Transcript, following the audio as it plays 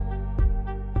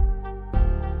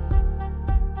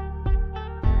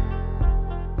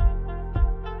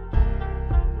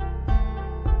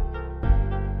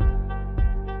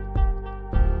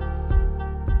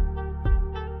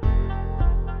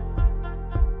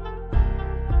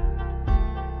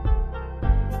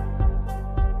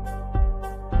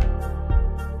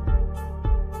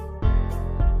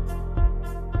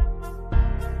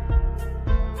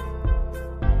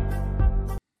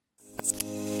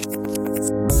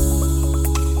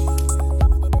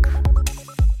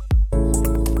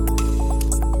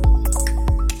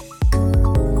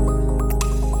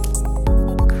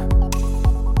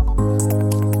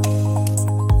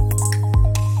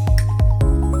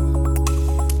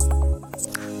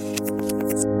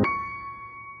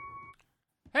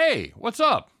Hey, what's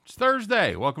up? It's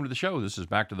Thursday. Welcome to the show. This is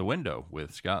Back to the Window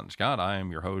with Scott and Scott. I am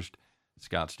your host,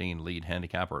 Scott Steen, lead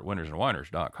handicapper at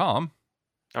winnersandwhiners.com.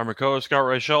 I'm your co-host, Scott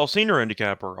Reichel, senior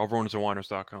handicapper over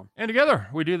winnersandwhiners.com. And together,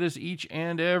 we do this each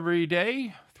and every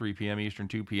day, 3 p.m. Eastern,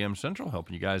 2 p.m. Central,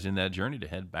 helping you guys in that journey to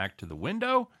head back to the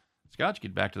window. Scott, you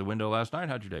get back to the window last night.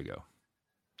 How'd your day go?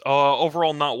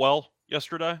 Overall, not well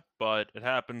yesterday, but it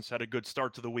happens. Had a good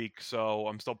start to the week, so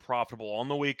I'm still profitable on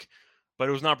the week. But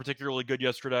it was not particularly good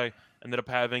yesterday. Ended up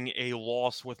having a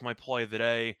loss with my play of the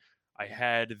day. I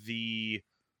had the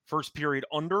first period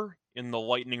under in the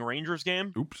Lightning Rangers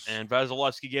game. Oops. And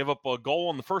Vasilevsky gave up a goal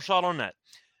on the first shot on net.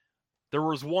 There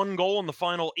was one goal in the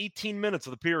final 18 minutes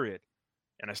of the period,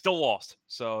 and I still lost.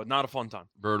 So not a fun time.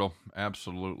 Brutal.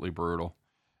 Absolutely brutal.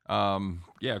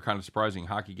 Yeah, kind of surprising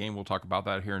hockey game. We'll talk about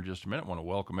that here in just a minute. I want to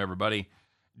welcome everybody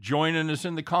joining us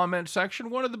in the comment section.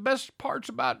 One of the best parts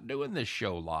about doing this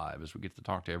show live is we get to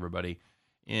talk to everybody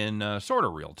in sort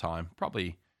of real time.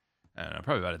 Probably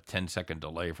about a 10-second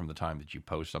delay from the time that you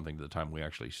post something to the time we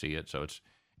actually see it. So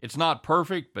it's not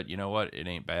perfect, but you know what? It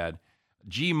ain't bad.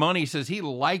 G Money says he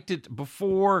liked it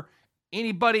before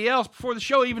anybody else, before the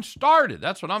show even started.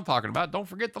 That's what I'm talking about. Don't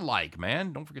forget to like,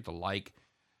 man. Don't forget to like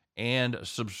and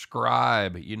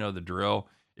subscribe. You know the drill.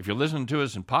 If you're listening to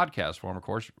us in podcast form, of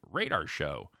course, rate our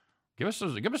show. Give us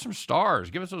some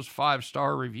stars. Give us those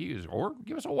 5-star reviews, or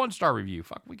give us a 1-star review.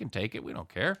 Fuck, we can take it. We don't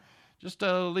care. Just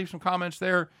leave some comments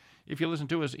there. If you listen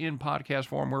to us in podcast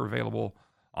form, we're available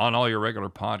on all your regular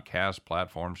podcast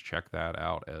platforms. Check that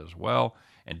out as well.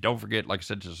 And don't forget, like I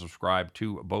said, to subscribe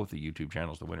to both the YouTube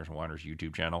channels, the Winners and Whiners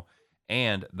YouTube channel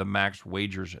and the Max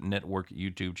Wagers Network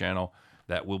YouTube channel.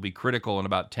 That will be critical in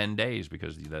about 10 days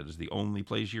because that is the only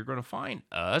place you're going to find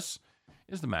us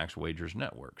is the Max Wagers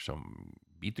Network. So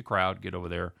beat the crowd, get over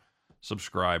there,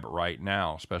 subscribe right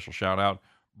now. Special shout out,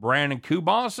 Brandon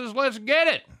Kuban says, let's get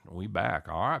it. We back.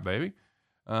 All right, baby.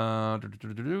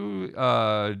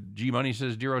 G Money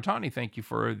says, Dear Otani, thank you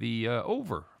for the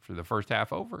over, for the first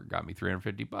half over. Got me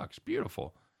 $350.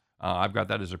 Beautiful. I've got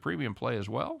that as a premium play as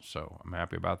well, so I'm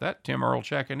happy about that. Tim Earl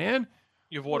checking in.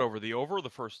 You have what over? The over or the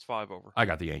first 5 over? I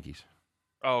got the Yankees.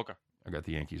 Oh, okay. I got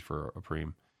the Yankees for a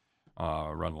preem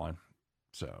run line.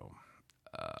 So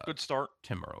good start.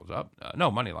 Tim Earl's up.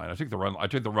 No, money line. I took the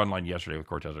run line yesterday with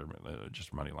Cortez,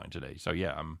 just money line today. So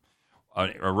yeah, I'm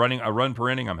a run per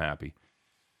inning. I'm happy.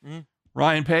 Mm-hmm.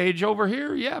 Ryan Page over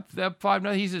here. Yeah, that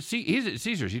 5-0. He's at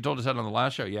Caesars. He told us that on the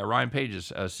last show. Yeah, Ryan Page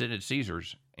is sitting at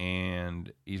Caesars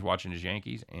and he's watching his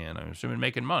Yankees and I'm assuming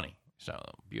making money. So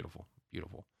beautiful,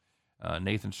 beautiful.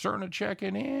 Nathan Cerna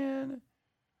checking in.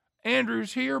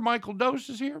 Andrew's here. Michael Dose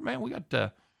is here. Man, we got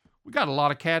a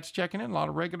lot of cats checking in, a lot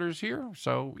of regulars here.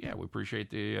 So yeah, we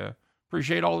appreciate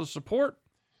all the support.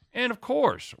 And of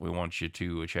course, we want you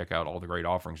to check out all the great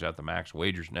offerings at the Max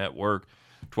Wagers Network.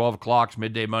 12 o'clock's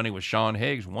Midday Money with Sean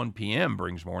Higgs. 1 p.m.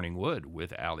 brings Morning Wood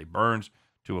with Allie Burns.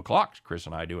 2 o'clock's Chris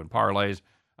and I doing parlays.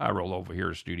 I roll over here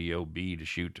to Studio B to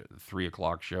shoot the 3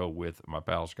 o'clock show with my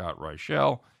pal Scott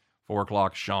Reichel. 4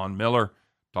 o'clock, Sean Miller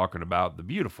talking about the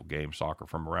beautiful game soccer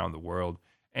from around the world.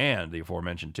 And the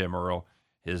aforementioned Tim Earl,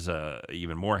 his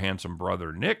even more handsome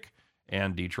brother Nick,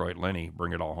 and Detroit Lenny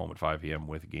bring it all home at 5 p.m.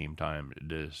 with Game Time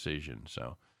Decision.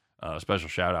 So special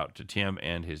shout out to Tim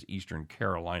and his Eastern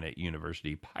Carolina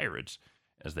University Pirates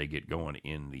as they get going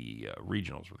in the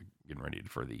regionals. We're getting ready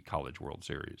for the College World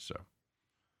Series. So,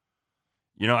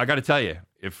 you know, I got to tell you,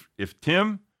 if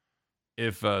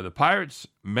the Pirates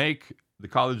make the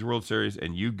College World Series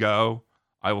and you go,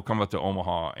 I will come up to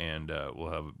Omaha and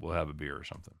we'll have a beer or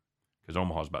something, because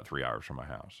Omaha's about 3 hours from my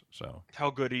house. So how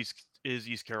good is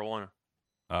East Carolina?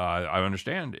 I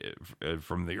understand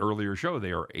from the earlier show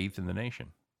they are 8th in the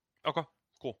nation. Okay,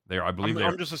 cool.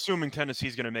 I'm just assuming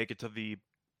Tennessee's going to make it to the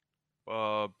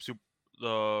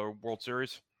World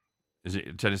Series. Is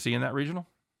it Tennessee in that regional?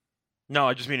 No,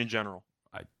 I just mean in general.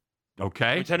 Okay.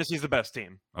 I mean, Tennessee's the best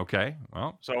team. Okay.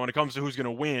 Well. So when it comes to who's going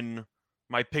to win,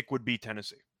 my pick would be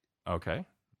Tennessee. Okay.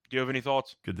 Do you have any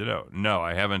thoughts? Good to know. No,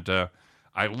 I haven't.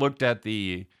 I looked at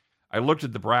the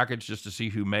brackets just to see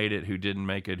who made it, who didn't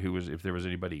make it, if there was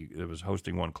anybody that was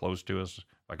hosting one close to us.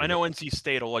 I know NC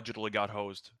State allegedly got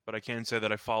hosed, but I can't say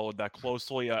that I followed that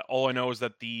closely. All I know is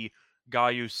that the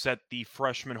guy who set the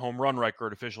freshman home run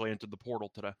record officially entered the portal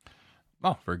today.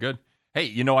 Oh, very good. Hey,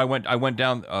 you know, I went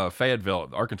down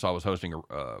Fayetteville. Arkansas was hosting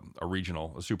a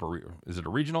regional, is it a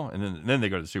regional? And then they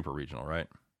go to the super regional, right?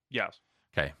 Yes.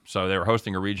 Okay, so they were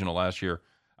hosting a regional last year.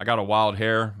 I got a wild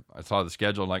hair. I saw the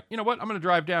schedule. Like, you know what? I'm going to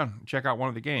drive down and check out one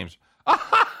of the games.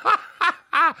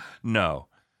 No.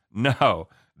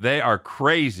 They are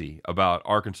crazy about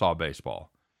Arkansas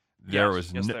baseball. There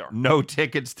was no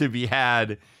tickets to be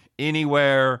had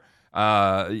anywhere.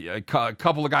 A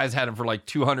couple of guys had him for like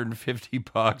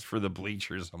 $250 for the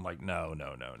bleachers. I'm like, no,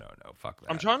 fuck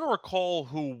that. I'm trying to recall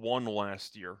who won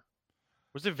last year.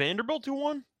 Was it Vanderbilt who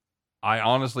won? I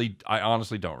honestly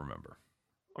don't remember.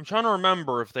 I'm trying to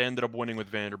remember if they ended up winning with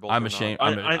Vanderbilt. I'm or ashamed.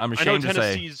 Not. I'm I know ashamed to say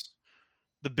Tennessee's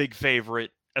the big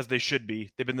favorite, as they should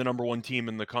be. They've been the number one team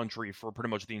in the country for pretty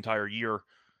much the entire year.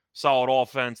 Solid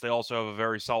offense. They also have a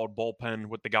very solid bullpen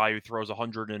with the guy who throws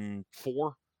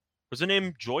 104. Was his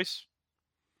name Joyce?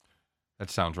 that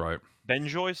sounds right. Ben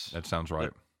Joyce? That sounds right.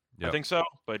 Yep. I think so.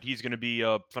 But he's going to be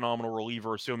a phenomenal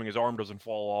reliever, assuming his arm doesn't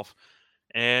fall off.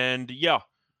 And yeah,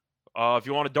 if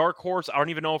you want a dark horse, I don't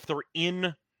even know if they're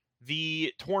in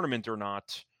the tournament or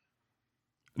not.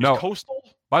 No. Coastal?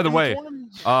 By the way,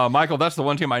 Michael, that's the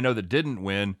one team I know that didn't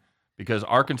win because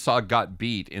Arkansas got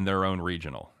beat in their own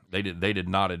regional. They did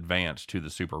not advance to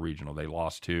the super regional. They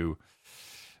lost to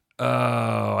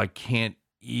I can't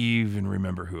even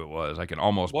remember who it was. I can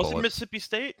almost was pull it Mississippi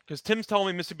State? Because Tim's telling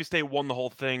me Mississippi State won the whole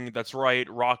thing. That's right.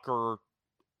 Rocker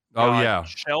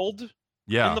shelled in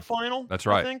the final. That's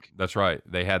right. I think. That's right.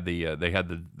 They had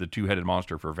the two-headed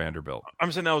monster for Vanderbilt.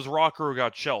 I'm saying that was Rocker who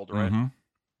got shelled, right? Mm-hmm.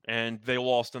 And they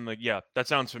lost in that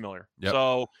sounds familiar. Yep.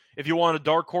 So if you want a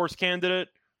dark horse candidate,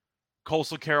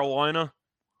 Coastal Carolina,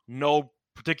 no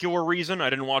particular reason. I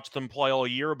didn't watch them play all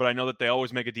year, but I know that they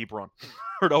always make a deep run.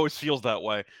 It always feels that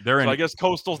way. I guess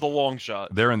Coastal's the long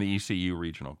shot. They're in the ECU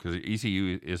regional because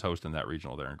ECU is hosting that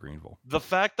regional there in Greenville. The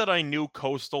fact that I knew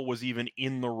Coastal was even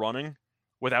in the running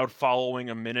without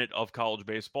following a minute of college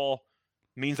baseball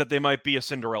means that they might be a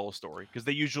Cinderella story because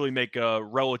they usually make a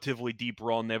relatively deep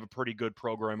run. They have a pretty good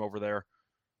program over there.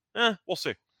 We'll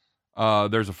see.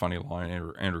 There's a funny line.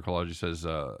 Andrew College says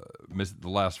the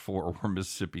last four were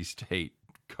Mississippi State,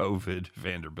 COVID,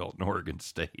 Vanderbilt, and Oregon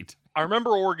State. I remember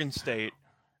Oregon State,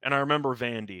 and I remember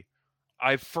Vandy.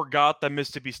 I forgot that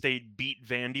Mississippi State beat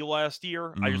Vandy last year.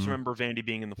 Mm-hmm. I just remember Vandy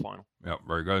being in the final. Yep,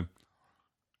 very good.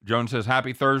 Jones says,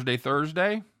 happy Thursday.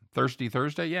 Thirsty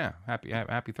Thursday? Yeah,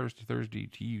 happy Thursday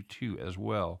to you too as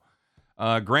well.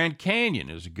 Grand Canyon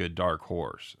is a good dark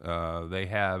horse. They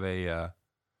have a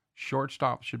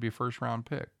shortstop, should be a first-round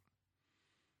pick.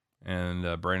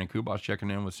 And Brandon Kubas checking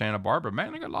in with Santa Barbara.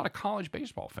 Man, they got a lot of college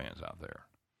baseball fans out there.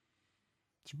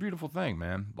 It's a beautiful thing,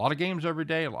 man. A lot of games every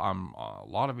day. A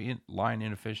lot of line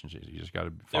inefficiencies. You just got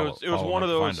to follow. It was one of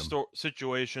those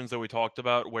situations that we talked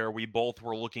about where we both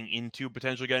were looking into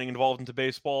potentially getting involved into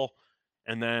baseball.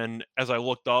 And then as I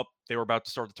looked up, they were about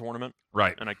to start the tournament.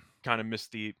 Right. And I kind of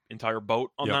missed the entire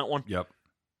boat on that one. Yep.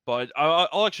 But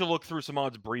I'll actually look through some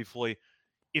odds briefly.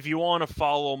 If you want to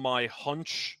follow my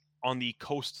hunch on the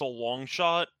Coastal long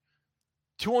shot,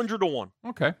 200-1.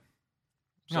 Okay.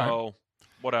 So,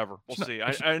 whatever. We'll see.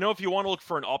 I know if you want to look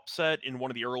for an upset in one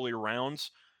of the earlier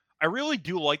rounds, I really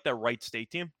do like that Wright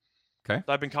State team. Okay.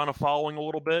 I've been kind of following a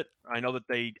little bit. I know that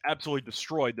they absolutely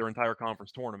destroyed their entire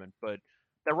conference tournament, but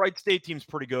that Wright State team's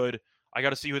pretty good. I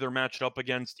got to see who they're matched up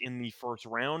against in the first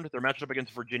round. They're matched up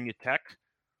against Virginia Tech.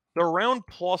 They're around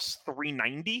plus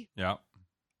 390. Yeah.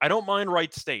 I don't mind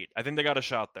Wright State. I think they got a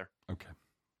shot there. Okay.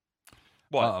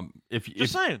 What?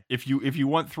 Just saying. If you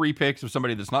want 3 picks of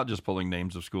somebody that's not just pulling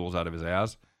names of schools out of his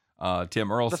ass,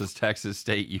 Tim Earl says Texas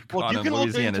State, UConn, and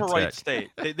Louisiana Tech. Look into Wright State.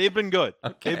 They've been good.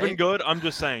 Okay. They've been good. I'm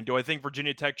just saying. Do I think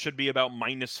Virginia Tech should be about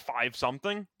 -5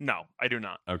 something? No, I do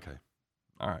not. Okay.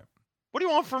 All right. What do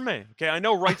you want from me? Okay, I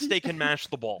know Wright State can mash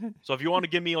the ball. So if you want to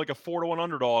give me like a 4-1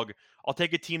 underdog, I'll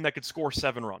take a team that could score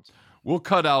 7 runs. We'll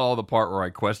cut out all the part where I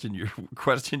question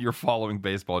your following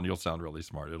baseball, and you'll sound really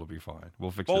smart. It'll be fine. We'll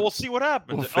fix it. Well, we'll see what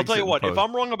happens. I'll tell you what. If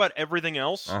I'm wrong about everything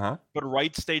else, but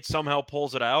Wright State somehow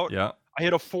pulls it out, I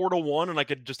hit a 4-1, and I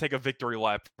could just take a victory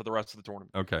lap for the rest of the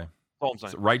tournament. Okay. That's all I'm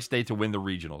saying. So Wright State to win the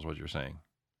regionals, what you're saying?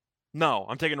 No,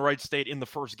 I'm taking Wright State in the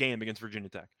first game against Virginia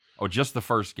Tech. Oh, just the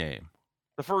first game.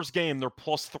 The first game, they're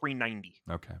plus 390.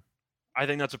 Okay. I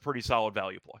think that's a pretty solid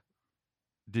value play.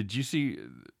 Did you see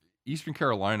Eastern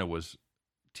Carolina was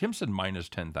Tim said minus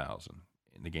 10,000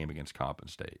 in the game against Coppin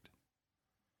State?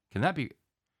 Can that be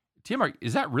Tim?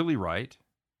 Is that really right?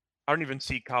 I don't even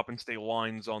see Coppin State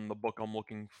lines on the book I'm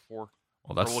looking for.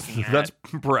 Well, that's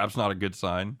perhaps not a good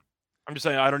sign. I'm just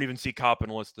saying I don't even see Coppin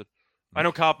listed. I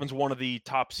know Coppin's one of the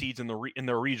top seeds in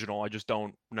their regional. I just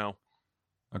don't know.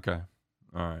 Okay.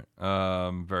 All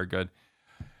right. Very good.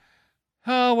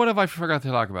 What have I forgot to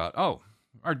talk about? Oh,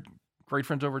 our great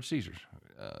friends over at Caesars.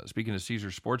 Speaking of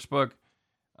Caesars Sportsbook,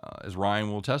 as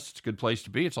Ryan will attest, it's a good place to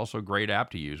be. It's also a great app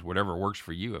to use. Whatever works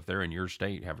for you. If they're in your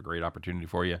state, have a great opportunity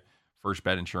for you. First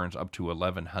bet insurance up to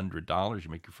 $1,100. You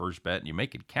make your first bet and you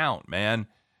make it count, man.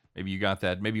 Maybe you got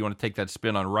that. Maybe you want to take that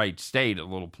spin on Wright State, a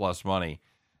little plus money.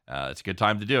 It's a good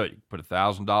time to do it. You put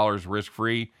 $1,000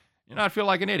 risk-free. You not feel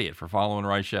like an idiot for following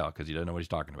Reichel because he doesn't know what he's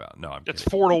talking about. No, I'm It's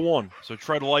kidding. 4-1, so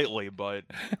tread lightly. But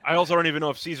I also don't even know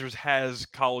if Caesars has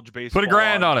college baseball. Put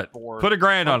 $1,000 on it. for- Put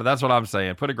 $1,000 on it. That's what I'm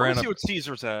saying. Put Let $1,000 me on see what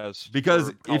Caesars has Because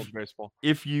for college baseball.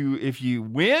 if you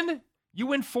win, you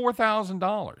win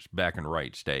 $4,000 back in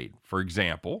Wright State, for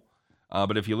example.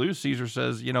 But if you lose, Caesar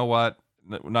says, you know what?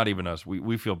 Not even us.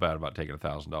 We feel bad about taking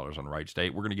 $1,000 on Wright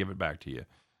State. We're going to give it back to you.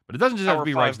 But it doesn't just have to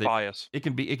be Wright State. Bias. It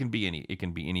can be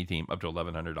any team up to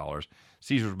 $1,100.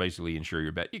 Caesars basically insure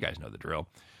your bet. You guys know the drill.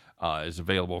 Is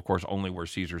available, of course, only where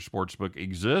Caesars Sportsbook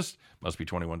exists. Must be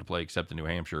 21 to play, except in New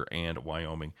Hampshire and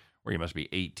Wyoming, where you must be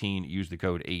 18. Use the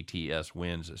code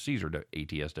ATSWINS, Caesar,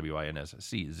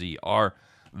 ATSWINSCZR.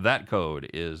 That code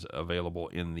is available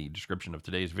in the description of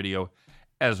today's video,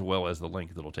 as well as the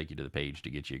link that'll take you to the page to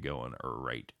get you going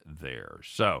right there.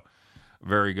 So,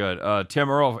 very good.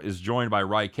 Tim Earl is joined by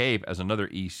Ry Cape as another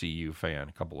ECU fan,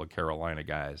 a couple of Carolina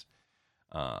guys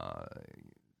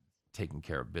taking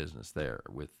care of business there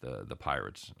with the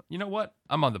Pirates. You know what?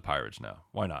 I'm on the Pirates now.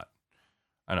 Why not?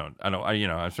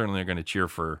 I'm certainly going to cheer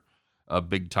for a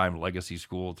big time legacy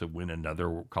school to win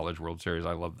another College World Series.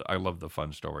 I love the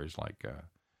fun stories like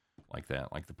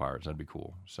that, like the Pirates. That'd be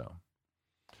cool. So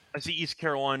I see East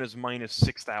Carolina's minus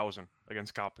 6,000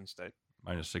 against Coppin State.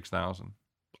 Minus 6,000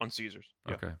 on Caesars.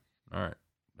 Yeah. Okay. All right.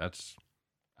 That's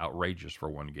outrageous for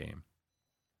one game.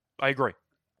 I agree.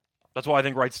 That's why I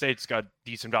think Wright State's got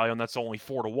decent value, and that's only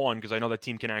 4-1 because I know that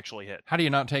team can actually hit. How do you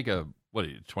not take a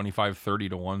 25, 30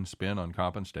 to 1 spin on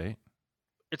Coppin State?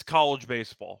 It's college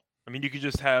baseball. I mean, you could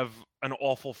just have an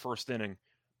awful first inning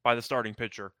by the starting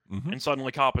pitcher, and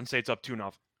suddenly Coppin State's up 2-0. That's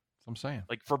what I'm saying.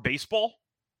 Like for baseball,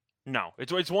 no.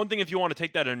 It's one thing if you want to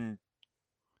take that and.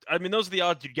 I mean, those are the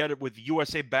odds you'd get it with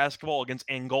USA basketball against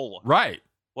Angola. Right.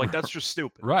 Like, that's just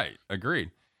stupid. Right. Agreed.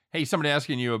 Hey, somebody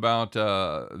asking you about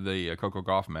the Coco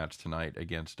Gauff match tonight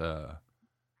against Swiatek?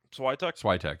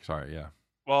 Swiatek, sorry, yeah.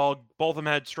 Well, both of them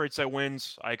had straight set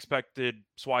wins. I expected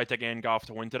Swiatek and Gauff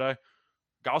to win today.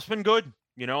 Gauff's been good.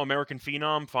 You know, American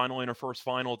Phenom, finally in her first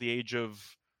final at the age of,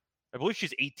 I believe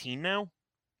she's 18 now,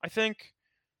 I think.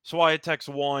 Swiatek's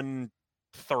won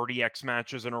 30 X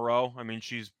matches in a row. I mean,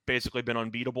 she's basically been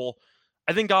unbeatable.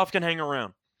 I think Gauff can hang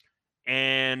around.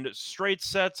 And straight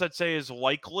sets, I'd say, is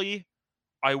likely.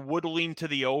 I would lean to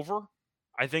the over.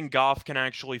 I think Gauff can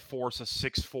actually force a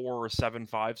 6-4 or a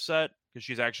 7-5 set because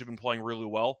she's actually been playing really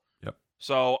well. Yep.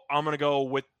 So I'm going to go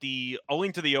with I'll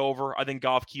lean to the over. I think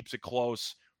Gauff keeps it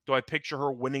close. Do I picture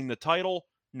her winning the title?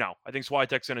 No. I think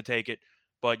Swiatek's going to take it,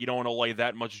 but you don't want to lay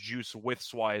that much juice with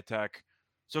Swiatek.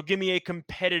 So give me a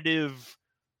competitive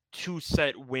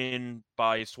 2-set win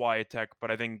by Swiatek,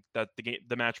 but I think that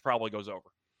the match probably goes over.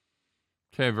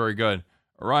 Okay, very good.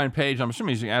 Ryan Page, I'm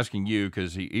assuming he's asking you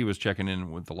because he was checking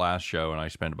in with the last show, and I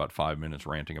spent about 5 minutes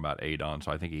ranting about Adon,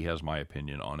 so I think he has my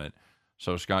opinion on it.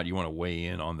 So, Scott, you want to weigh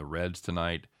in on the Reds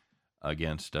tonight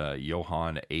against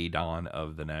Johan Adon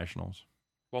of the Nationals?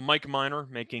 Well, Mike Minor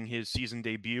making his season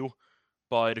debut,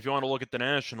 but if you want to look at the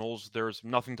Nationals, there's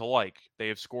nothing to like. They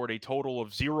have scored a total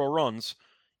of 0 runs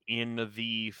in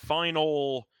the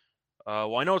final,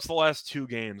 well, I know it's the last 2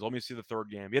 games. Let me see the third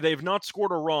game. Yeah, they've not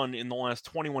scored a run in the last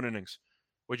 21 innings,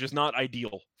 which is not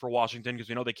ideal for Washington because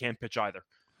we know they can't pitch either.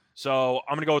 So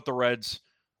I'm going to go with the Reds.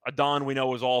 Adon, we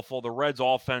know, is awful. The Reds'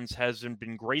 offense hasn't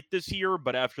been great this year,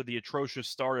 but after the atrocious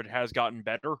start, it has gotten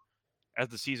better as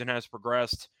the season has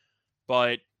progressed.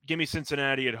 But give me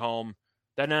Cincinnati at home.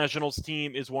 That Nationals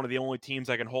team is one of the only teams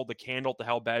that can hold the candle to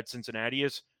how bad Cincinnati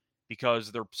is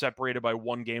because they're separated by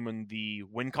 1 game in the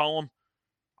win column.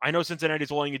 I know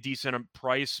Cincinnati's willing a decent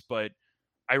price, but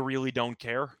I really don't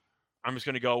care. I'm just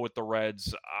going to go with the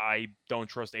Reds. I don't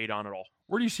trust Adon at all.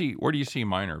 Where do you see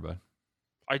Minor, bud?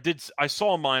 I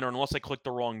saw Minor, unless I clicked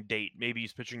the wrong date. Maybe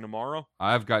he's pitching tomorrow.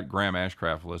 I've got Graham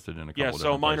Ashcraft listed in a couple. Yeah,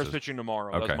 so Minor's places. pitching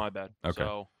tomorrow. Okay. That's my bad. Okay.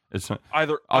 So it's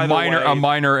either a way,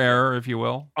 minor error, if you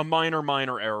will. A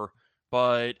minor error.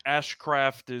 But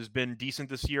Ashcraft has been decent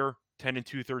this year. 10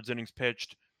 2/3 innings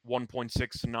pitched,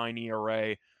 1.69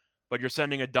 ERA. But you're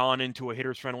sending Adon into a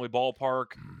hitter's friendly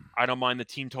ballpark. I don't mind the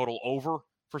team total over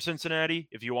for Cincinnati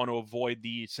if you want to avoid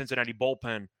the Cincinnati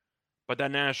bullpen. But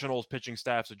that Nationals pitching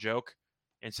staff's a joke,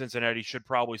 and Cincinnati should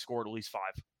probably score at least 5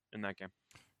 in that game.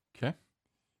 Okay.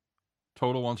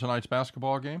 Total on tonight's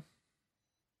basketball game?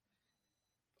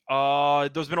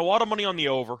 There's been a lot of money on the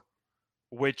over,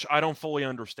 which I don't fully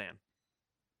understand.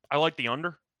 I like the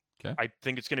under. Okay. I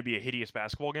think it's going to be a hideous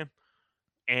basketball game.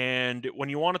 And when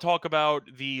you want to talk about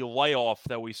the layoff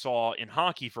that we saw in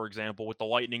hockey, for example, with the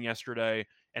Lightning yesterday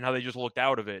and how they just looked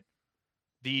out of it,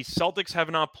 the Celtics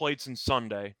have not played since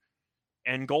Sunday.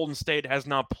 and Golden State has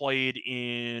not played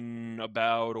in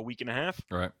about a week and a half.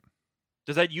 Right.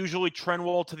 Does that usually trend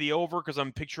well to the over? Because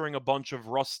I'm picturing a bunch of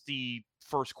rusty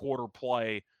first quarter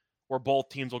play where both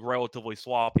teams look relatively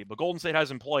sloppy. But Golden State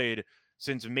hasn't played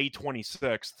since May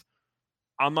 26th.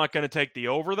 I'm not going to take the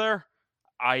over there.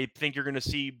 I think you're going to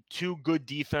see two good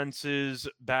defenses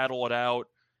battle it out,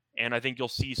 and I think you'll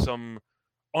see some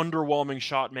underwhelming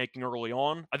shot making early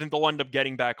on. I think they'll end up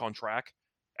getting back on track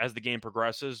as the game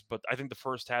progresses, but I think the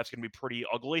first half's going to be pretty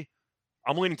ugly.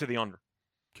 I'm leaning to the under.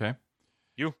 Okay.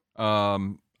 You?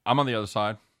 I'm on the other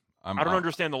side. I don't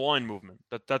understand the line movement.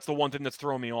 That's the one thing that's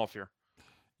throwing me off here.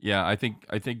 Yeah, I think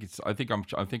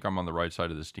I'm on the right side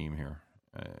of this team here.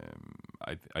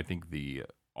 I think the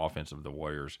offense of the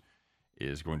Warriors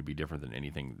is going to be different than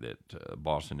anything that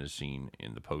Boston has seen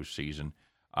in the postseason.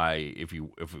 I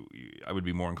would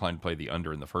be more inclined to play the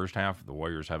under in the first half. The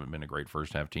Warriors haven't been a great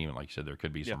first half team, and like you said, there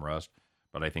could be some rust,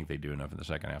 but I think they do enough in the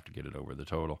second half to get it over the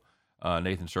total.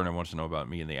 Nathan Sterner wants to know about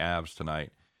me and the Avs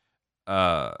tonight.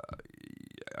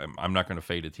 I'm not going to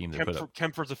fade a team that put up.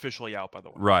 Kemper's officially out, by the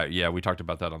way. Right? Yeah, we talked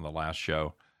about that on the last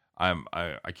show. I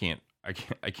can't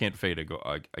fade a goal.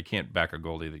 I can't back a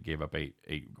goalie that gave up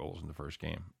eight goals in the first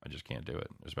game. I just can't do it,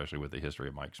 especially with the history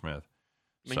of Mike Smith.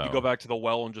 I mean, you go back to the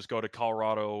well and just go to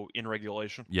Colorado in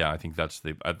regulation. Yeah, I think that's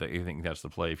the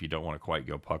play if you don't want to quite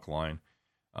go puck line,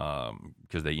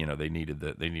 because they needed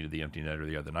the empty netter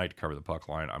the other night to cover the puck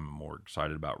line. I'm more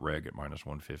excited about Reg at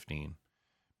 -115,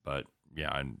 but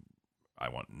yeah, I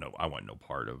want no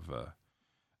part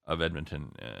of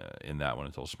Edmonton in that one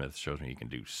until Smith shows me he can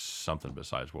do something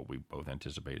besides what we both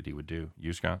anticipated he would do.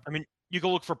 You, Scott? I mean, you can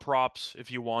look for props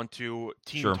if you want to.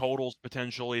 Team totals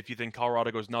potentially if you think Colorado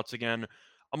goes nuts again.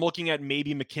 I'm looking at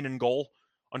maybe McKinnon goal.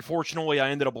 Unfortunately, I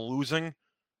ended up losing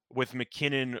with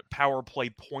McKinnon power play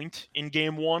point in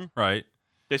game one. Right.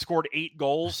 They scored 8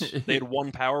 goals. They had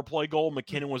 1 power play goal.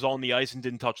 McKinnon was on the ice and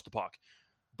didn't touch the puck.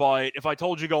 But if I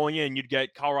told you going in, you'd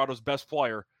get Colorado's best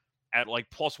player at like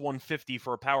 +150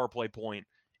 for a power play point,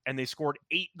 and they scored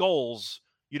 8 goals,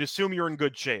 you'd assume you're in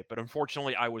good shape. But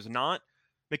unfortunately, I was not.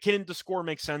 McKinnon to score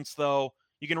makes sense, though.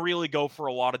 You can really go for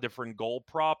a lot of different goal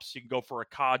props. You can go for a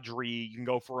Kadri. You can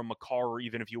go for a Makar,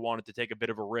 even if you wanted to take a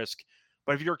bit of a risk.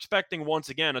 But if you're expecting, once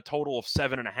again, a total of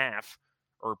 7.5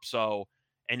 or so,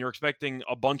 and you're expecting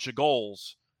a bunch of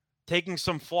goals, taking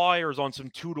some flyers on some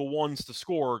 2-1s to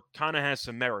score kind of has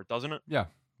some merit, doesn't it? Yeah.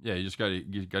 Yeah, you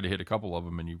got to hit a couple of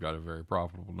them, and you've got a very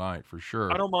profitable night for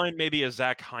sure. I don't mind maybe a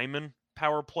Zach Hyman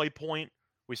power play point.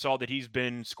 We saw that he's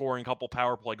been scoring a couple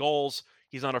power play goals.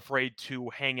 He's not afraid to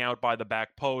hang out by the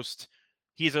back post.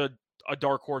 He's a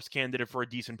dark horse candidate for a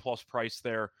decent plus price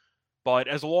there. But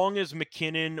as long as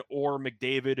McKinnon or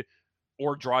McDavid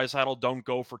or Draisaitl don't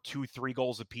go for 2-3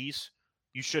 goals apiece,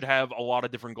 you should have a lot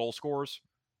of different goal scorers.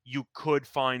 You could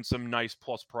find some nice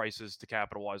plus prices to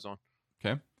capitalize on.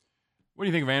 Okay. What do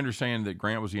you think of Andrew saying that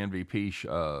Grant was the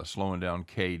MVP, slowing down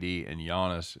KD and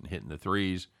Giannis and hitting the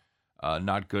threes?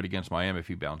 Not good against Miami. If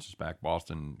he bounces back,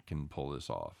 Boston can pull this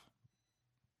off.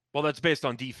 Well, that's based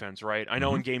on defense, right? I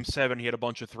know in Game 7 he had a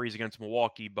bunch of threes against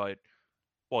Milwaukee, but,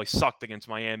 well, he sucked against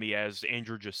Miami, as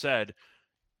Andrew just said.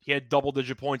 He had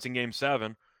double-digit points in Game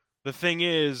 7. The thing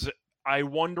is, I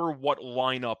wonder what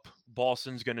lineup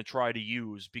Boston's going to try to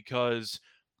use, because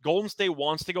Golden State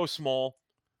wants to go small,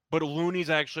 but Looney's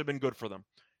actually been good for them.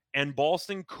 And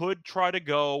Boston could try to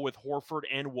go with Horford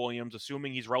and Williams,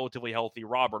 assuming he's relatively healthy,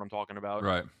 Robert I'm talking about,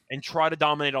 right, and try to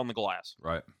dominate on the glass.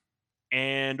 Right.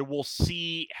 And we'll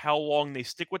see how long they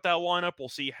stick with that lineup. We'll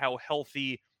see how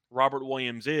healthy Robert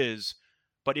Williams is.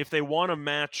 But if they want to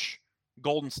match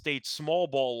Golden State's small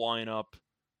ball lineup,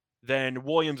 then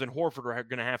Williams and Horford are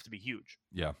going to have to be huge.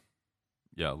 Yeah.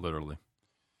 Yeah, literally.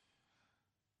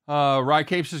 Rye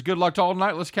Cape says, good luck to all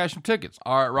tonight. Let's cash some tickets.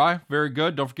 All right, Rye, very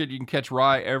good. Don't forget you can catch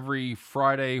Rye every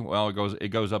Friday. Well, it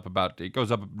goes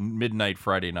up midnight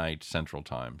Friday night Central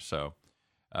Time, so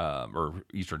or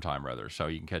Eastern Time rather. So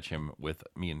you can catch him with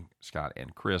me and Scott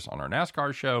and Chris on our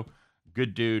NASCAR show.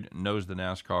 Good dude, knows the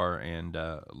NASCAR and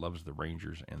loves the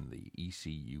Rangers and the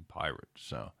ECU Pirates.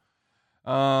 So,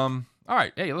 all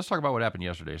right, hey, let's talk about what happened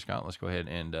yesterday, Scott. Let's go ahead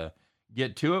and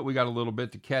get to it. We got a little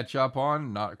bit to catch up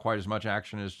on. Not quite as much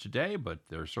action as today, but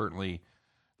there certainly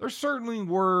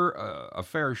were a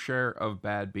fair share of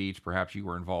bad beats. Perhaps you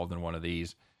were involved in one of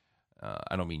these.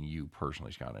 I don't mean you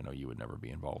personally, Scott. I know you would never be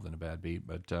involved in a bad beat,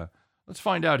 but let's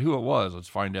find out who it was. Let's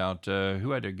find out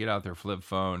who had to get out their flip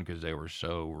phone because they were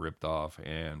so ripped off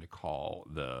and call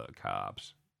the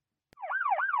cops.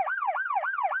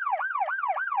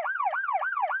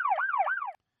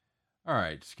 All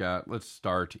right, Scott, let's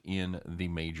start in the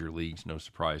major leagues. No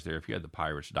surprise there. If you had the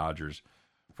Pirates-Dodgers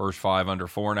First 5 under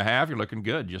 4.5. You're looking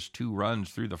good. Just 2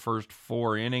 runs through the first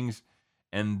 4 innings.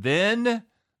 And then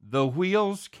the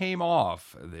wheels came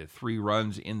off. The 3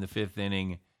 runs in the 5th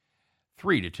inning,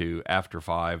 3-2 after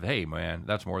 5. Hey, man,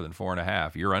 that's more than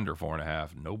 4.5. You're under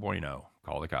 4.5. No bueno.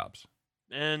 Call the cops.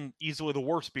 And easily the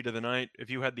worst beat of the night.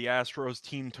 If you had the Astros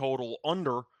team total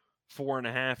under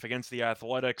 4.5 against the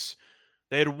Athletics,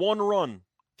 they had 1 run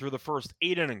through the first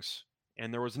 8 innings,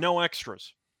 and there was no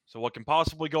extras. So what can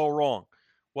possibly go wrong?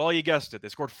 Well, you guessed it. They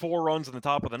scored 4 runs in the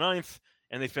top of the 9th,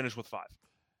 and they finished with 5.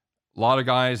 A lot of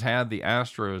guys had the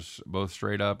Astros both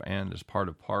straight up and as part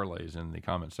of parlays in the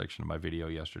comment section of my video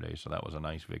yesterday, so that was a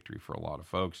nice victory for a lot of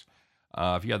folks.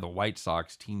 If you had the White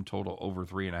Sox team total over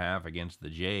 3.5 against the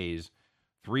Jays,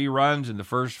 3 runs in the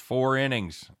first 4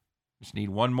 innings. Just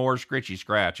need one more scritchy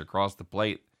scratch across the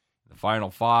plate. The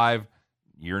final 5,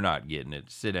 you're not getting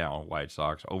it. Sit down, White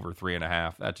Sox. Over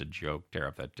 3.5. That's a joke. Tear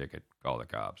up that ticket. Call the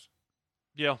cops.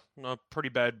 Yeah, a pretty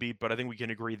bad beat, but I think we can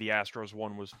agree the Astros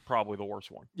one was probably the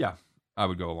worst one. Yeah, I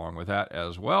would go along with that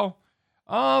as well.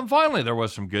 Finally, there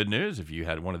was some good news. If you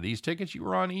had one of these tickets, you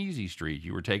were on Easy Street.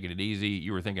 You were taking it easy.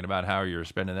 You were thinking about how you're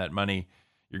spending that money.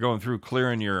 You're going through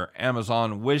clearing your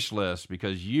Amazon wish list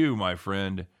because you, my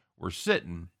friend, were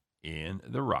sitting in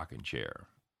the rocking chair.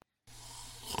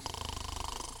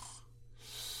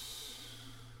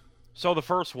 So the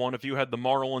first one, if you had the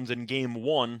Marlins in Game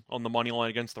 1 on the money line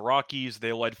against the Rockies,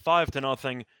 they led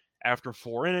 5-0 after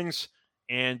 4 innings,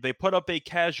 and they put up a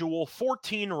casual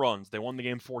 14 runs. They won the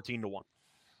game 14-1.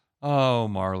 Oh,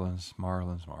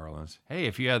 Marlins. Hey,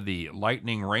 if you had the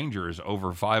Lightning Rangers over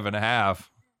 5.5,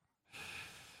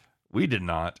 we did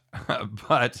not.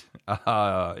 But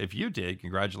if you did,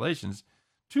 congratulations.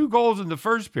 2 goals in the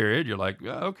first period. You're like,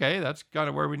 okay, that's kind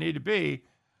of where we need to be.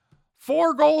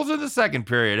 4 goals in the second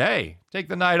period. Hey, take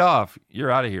the night off. You're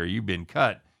out of here. You've been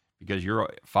cut because you're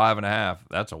 5.5.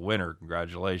 That's a winner.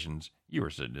 Congratulations. You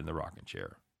were sitting in the rocking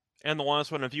chair. And the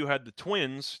last one, if you had the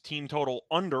Twins, team total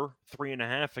under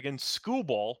 3.5 against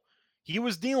Skubal, he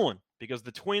was dealing because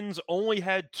the Twins only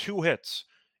had 2 hits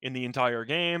in the entire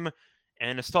game,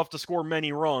 and it's tough to score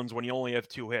many runs when you only have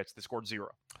 2 hits. They scored 0.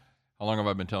 How long have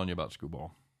I been telling you about Skubal?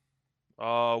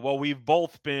 Well, we've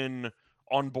both been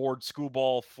on board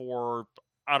Skubal for,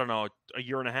 I don't know, a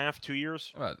year and a half, 2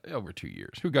 years? Over 2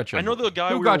 years. Who got you on I know board? the guy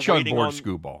Who we got were you on waiting board on.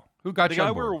 Skubal? Who got you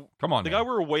on board? Come on The now. guy we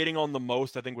were waiting on the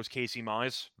most, I think, was Casey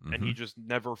Mize, and he just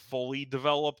never fully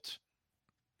developed.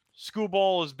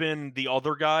 Skubal has been the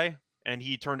other guy, and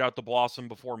he turned out to blossom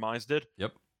before Mize did.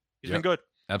 Yep. He's been good.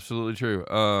 Absolutely true.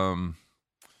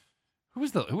 Who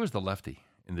was the lefty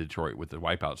in Detroit with the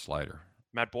wipeout slider?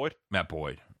 Matt Boyd.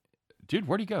 Dude,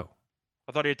 where'd he go?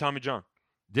 I thought he had Tommy John.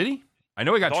 Did he? I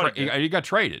know he got Thought he did. he got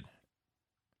traded.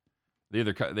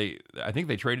 I think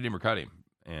they traded him or cut him,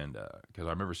 and because I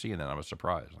remember seeing that, I was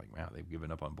surprised. Like, wow, they've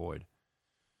given up on Boyd.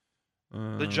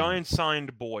 The Giants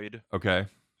signed Boyd. Okay.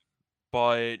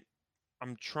 But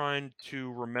I'm trying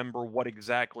to remember what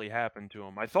exactly happened to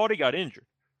him. I thought he got injured.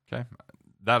 Okay,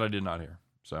 that I did not hear.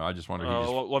 So I just wondered.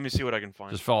 Let me see what I can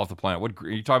find. Just fell off the planet. What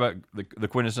you talk about the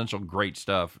quintessential great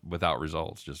stuff without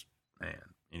results? Just man.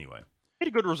 Anyway, he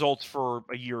had good results for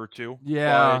a year or 2.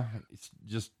 Yeah, it's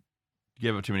just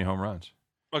give up too many home runs.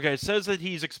 Okay, it says that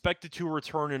he's expected to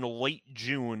return in late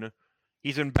June.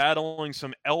 He's been battling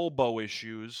some elbow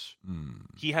issues.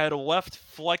 He had a left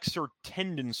flexor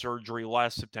tendon surgery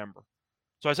last September.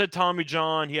 So I said Tommy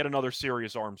John. He had another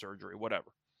serious arm surgery.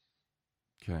 Whatever.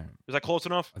 Okay. Is that close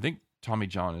enough? I think Tommy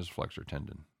John is flexor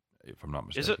tendon, if I'm not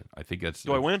mistaken. Is it? I think that's.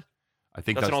 Do I win? I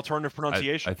think that's an alternative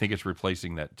pronunciation. I think it's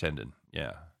replacing that tendon.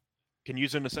 Yeah. Can you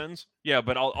use it in a sentence? Yeah,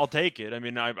 but I'll take it. I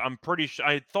mean, I'm pretty sure.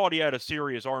 I thought he had a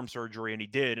serious arm surgery, and he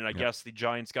did. And I guess the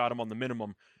Giants got him on the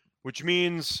minimum, which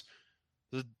means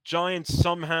the Giants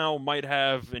somehow might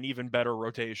have an even better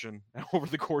rotation over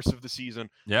the course of the season.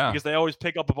 Yeah. Because they always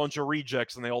pick up a bunch of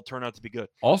rejects, and they all turn out to be good.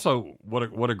 Also, what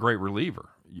a great reliever.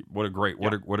 What a great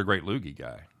loogie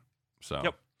guy. So.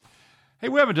 Yep. Hey,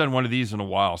 we haven't done one of these in a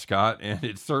while, Scott, and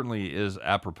it certainly is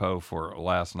apropos for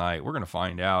last night. We're going to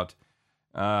find out.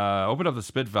 Open up the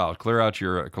spit valve, clear out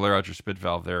your spit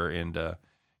valve there, and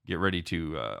get ready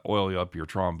to oil up your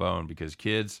trombone. Because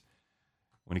kids,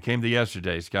 when it came to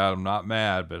yesterday, Scott, I'm not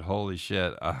mad, but holy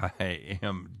shit, I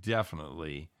am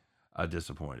definitely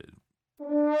disappointed.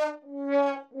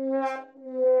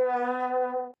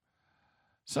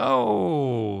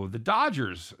 So the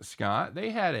Dodgers, Scott, they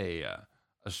had a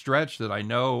stretch that I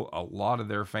know a lot of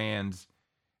their fans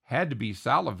had to be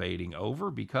salivating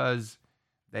over because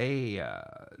they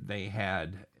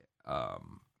had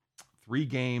 3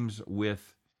 games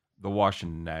with the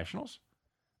Washington Nationals.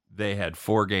 They had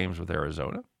 4 games with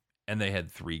Arizona, and they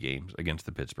had 3 games against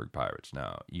the Pittsburgh Pirates.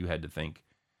 Now, you had to think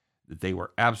that they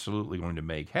were absolutely going to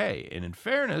make hay. And in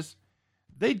fairness,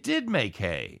 they did make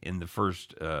hay in the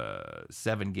first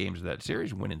 7 games of that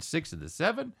series, winning 6 of the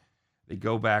 7. They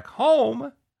go back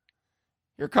home.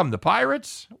 Here come the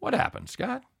Pirates. What happened,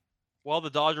 Scott? Well, the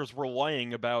Dodgers were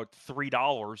laying about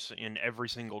 $3 in every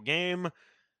single game,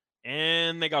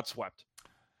 and they got swept.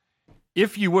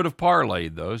 If you would have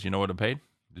parlayed those, you know what it paid?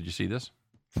 Did you see this?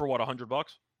 For what, $100?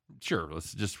 Sure.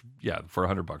 Let's just, for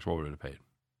 $100, what would it have paid?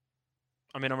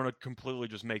 I mean, I'm going to completely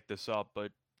just make this up,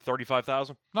 but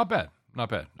 $35,000? Not bad.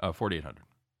 4,800.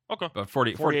 Okay.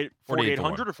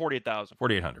 4,800 or 48,000?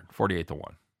 4,800. 48 to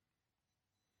 1.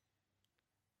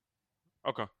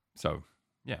 Okay. So,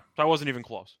 yeah. So I wasn't even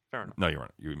close. Fair enough. No, you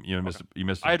weren't. You missed. Okay. You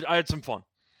missed. I had some fun.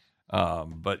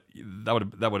 But that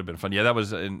would have been fun. Yeah, that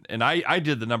was. And I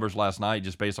did the numbers last night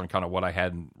just based on kind of what I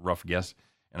had in rough guess.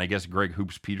 And I guess Greg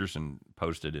Hoops Peterson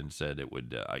posted and said it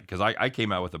would, because I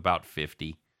came out with about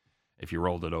 50. If you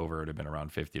rolled it over, it'd have been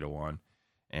around 50 to 1.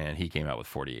 And he came out with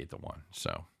 48 to 1.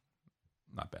 So,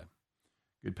 not bad.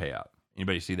 Good payout.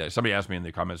 Anybody see that? Somebody asked me in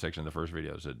the comment section of the first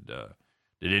video, said,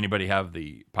 did anybody have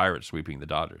the Pirates sweeping the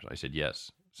Dodgers? I said,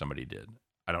 yes, somebody did.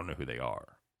 I don't know who they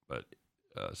are, but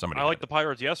somebody. I liked the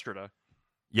Pirates yesterday.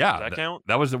 Yeah. Does that count?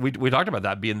 That was, we talked about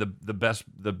that being the best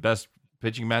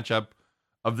pitching matchup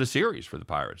of the series for the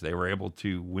Pirates. They were able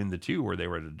to win the 2 where they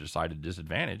were at a decided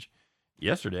disadvantage.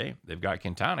 Yesterday, they've got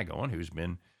Quintana going, who's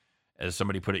been, as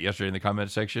somebody put it yesterday in the comment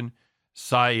section,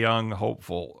 Cy Young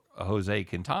hopeful Jose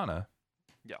Quintana.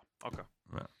 Yeah, okay.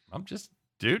 I'm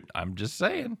just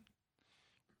saying.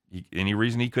 Any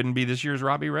reason he couldn't be this year's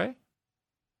Robbie Ray?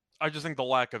 I just think the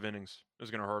lack of innings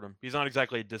is going to hurt him. He's not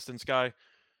exactly a distance guy,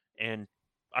 and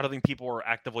I don't think people are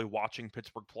actively watching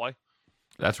Pittsburgh play.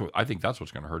 I think that's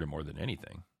what's going to hurt him more than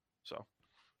anything. So,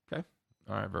 okay,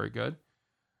 all right, very good.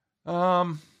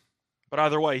 But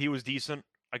either way, he was decent.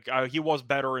 He was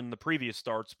better in the previous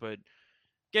starts, but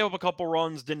gave up a couple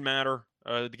runs. Didn't matter.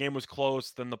 The game was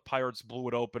close. Then the Pirates blew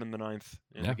it open in the 9th,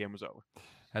 and the game was over.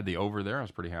 Had the over there. I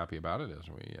was pretty happy about it as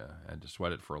we had to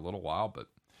sweat it for a little while. But,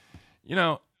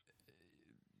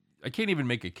 I can't even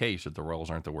make a case that the Royals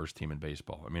aren't the worst team in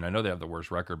baseball. I mean, I know they have the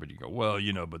worst record, but you go, well,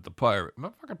 but the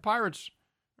motherfucking Pirates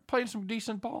are playing some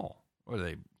decent ball. What are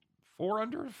they, 4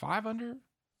 under, 5 under?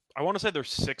 I want to say they're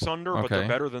 6 under, but they're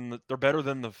better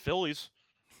than the Phillies.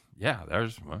 Yeah,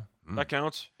 that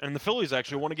counts. And the Phillies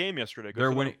actually won a game yesterday.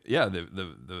 They're winning. Yeah,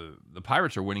 the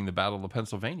Pirates are winning the Battle of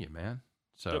Pennsylvania, man.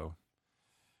 So. Yep.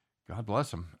 God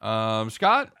bless him.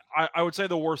 Scott? I would say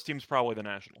the worst team's probably the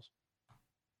Nationals.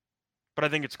 But I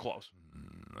think it's close.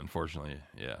 Unfortunately,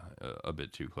 yeah, a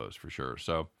bit too close for sure.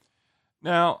 So,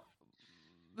 now,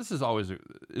 this is always...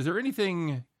 Is there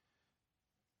anything...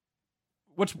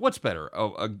 What's better?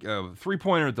 A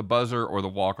three-pointer at the buzzer or the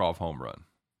walk-off home run?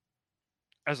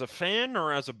 As a fan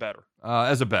or as a bettor?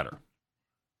 As a bettor.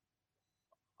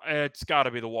 It's got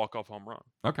to be the walk-off home run.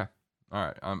 Okay. All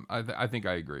right. I think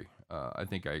I agree.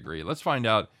 Let's find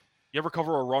out. You ever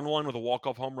cover a run line with a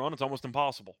walk-off home run? It's almost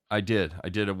impossible. I did. I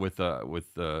did it with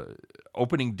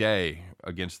opening day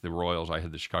against the Royals. I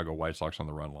had the Chicago White Sox on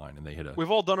the run line, and they hit a... We've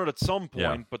all done it at some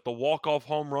point, but the walk-off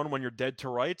home run when you're dead to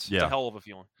rights, it's a hell of a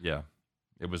feeling. Yeah.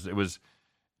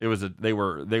 They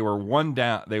were one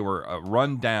down. They were a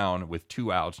run down with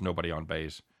 2 outs, nobody on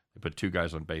base. They put 2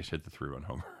 guys on base, hit the 3-run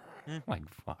homer. Like,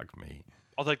 fuck me.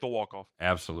 I'll take the walk-off.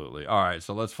 Absolutely. All right,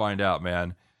 so let's find out,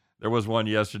 man. There was one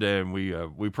yesterday, and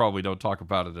we probably don't talk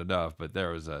about it enough, but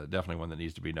there was definitely one that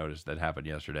needs to be noticed that happened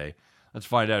yesterday. Let's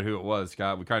find out who it was,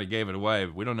 Scott. We kind of gave it away,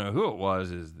 but we don't know who it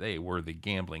was. They were the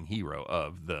gambling hero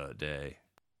of the day.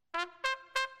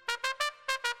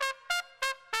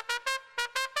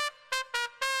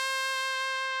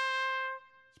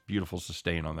 It's beautiful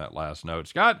sustain on that last note.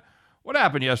 Scott, what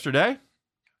happened yesterday?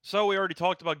 So we already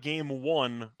talked about Game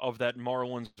 1 of that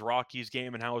Marlins-Rockies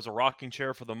game and how it was a rocking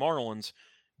chair for the Marlins.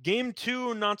 Game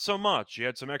 2, not so much. You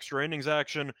had some extra innings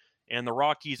action, and the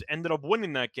Rockies ended up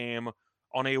winning that game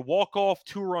on a walk-off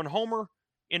 2-run homer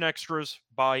in extras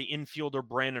by infielder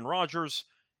Brandon Rogers,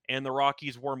 and the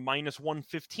Rockies were minus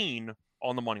 115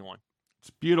 on the money line. It's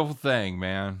a beautiful thing,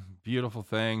 man. Beautiful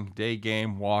thing. Day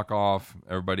game, walk-off.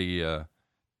 Everybody... It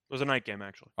was a night game,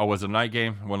 actually. Oh, was it a night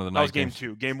game? One of the night games? That was Game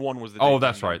 2. Game 1 was the day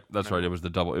that's game. Right. That's right. It was the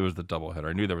double hitter.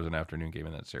 I knew there was an afternoon game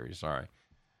in that series. Sorry.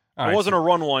 It wasn't a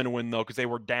run line win, though, because they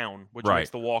were down, which makes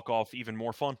the walk-off even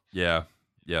more fun. Yeah.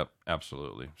 Yep.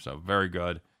 Absolutely. So, very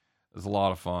good. It was a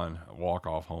lot of fun.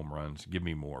 Walk-off home runs. Give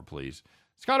me more, please.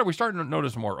 Scott, are we starting to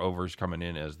notice more overs coming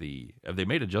in have they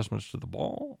made adjustments to the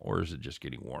ball, or is it just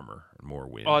getting warmer and more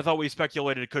wind? Oh, I thought we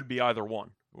speculated it could be either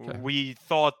one. Okay. We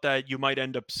thought that you might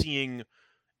end up seeing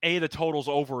the totals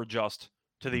over adjust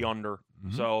to the under,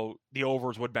 so the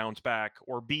overs would bounce back,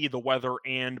 or B, the weather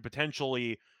and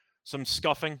potentially some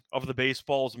scuffing of the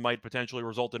baseballs might potentially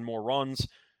result in more runs.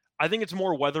 I think it's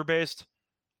more weather based.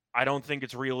 I don't think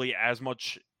it's really as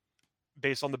much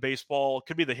based on the baseball. It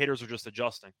could be the hitters are just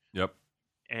adjusting. Yep.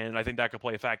 And I think that could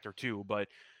play a factor too. But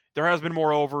there has been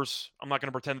more overs. I'm not going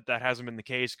to pretend that that hasn't been the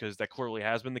case, because that clearly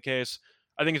has been the case.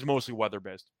 I think it's mostly weather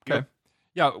based. Okay.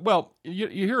 Yeah, well, you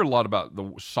hear a lot about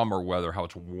the summer weather, how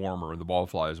it's warmer and the ball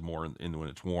flies more in when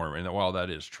it's warm. And while that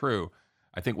is true,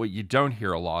 I think what you don't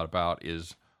hear a lot about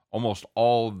is almost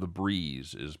all of the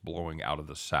breeze is blowing out of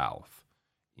the south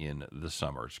in the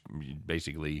summer. It's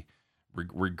basically,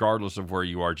 regardless of where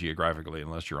you are geographically,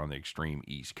 unless you're on the extreme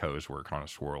East Coast where it kind of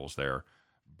swirls there.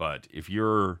 But if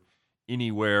you're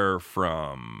anywhere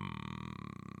from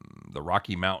the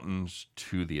Rocky Mountains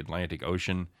to the Atlantic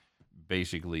Ocean,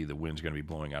 basically the wind's going to be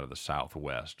blowing out of the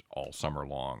southwest all summer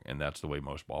long, and that's the way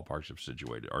most ballparks are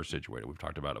situated. We've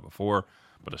talked about it before,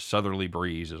 but a southerly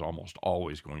breeze is almost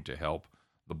always going to help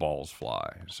the balls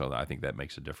fly. So I think that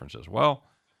makes a difference as well.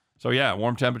 So yeah,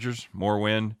 warm temperatures, more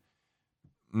wind,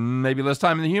 maybe less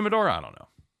time in the humidor. I don't know.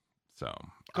 So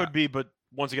Could be, but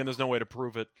once again, there's no way to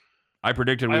prove it. I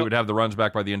predicted we would have the runs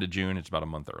back by the end of June. It's about a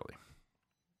month early.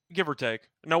 Give or take.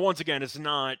 Now, once again, it's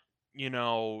not,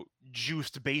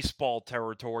 juiced baseball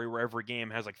territory where every game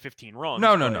has like 15 runs.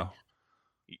 No.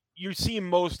 You see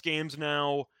most games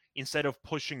now, instead of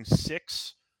pushing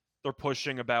 6, they're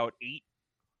pushing about 8.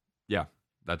 Yeah,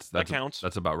 that counts.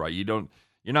 That's about right.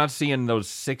 You're not seeing those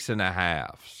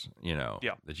 6.5s, Yeah.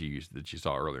 that you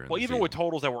saw earlier. Well, even with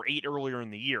totals that were 8 earlier in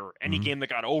the year, any game that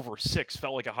got over 6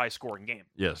 felt like a high-scoring game.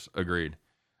 Yes, agreed.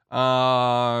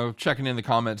 Checking in the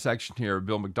comment section here,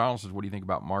 Bill McDonald says, "What do you think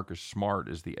about Marcus Smart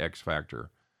as the X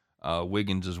factor?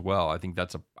 Wiggins as well. I think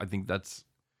that's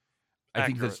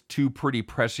two pretty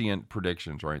prescient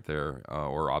predictions right there,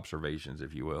 or observations,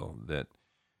 if you will. That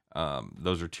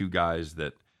those are two guys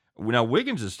that now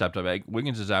Wiggins has stepped up.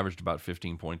 Wiggins has averaged about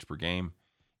 15 points per game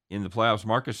in the playoffs.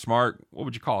 Marcus Smart, what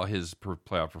would you call his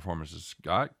playoff performances?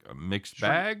 Scott, a mixed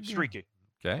bag, streaky.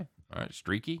 Okay, all right,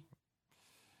 streaky.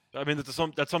 I mean, that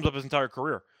sums up his entire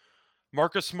career.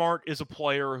 Marcus Smart is a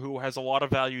player who has a lot of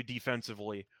value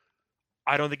defensively.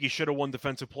 I don't think he should have won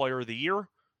Defensive Player of the Year.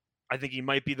 I think he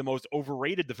might be the most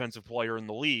overrated defensive player in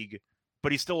the league,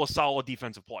 but he's still a solid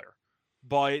defensive player.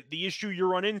 But the issue you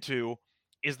run into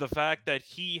is the fact that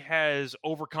he has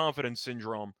overconfidence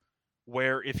syndrome,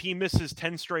 where if he misses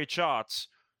 10 straight shots,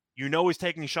 he's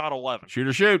taking shot 11. Shoot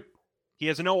or shoot. He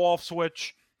has no off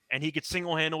switch, and he could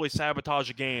single-handedly sabotage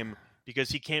a game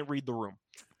because he can't read the room.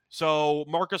 So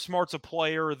Marcus Smart's a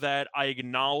player that I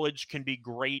acknowledge can be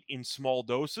great in small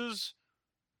doses.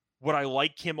 Would I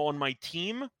like him on my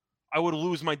team? I would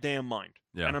lose my damn mind.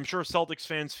 Yeah. And I'm sure Celtics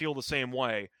fans feel the same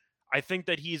way. I think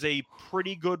that he's a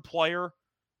pretty good player.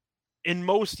 In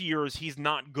most years, he's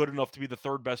not good enough to be the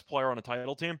third best player on a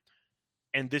title team.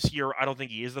 And this year, I don't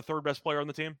think he is the third best player on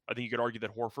the team. I think you could argue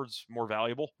that Horford's more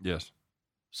valuable. Yes.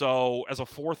 So as a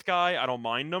fourth guy, I don't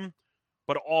mind him.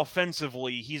 But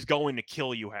offensively, he's going to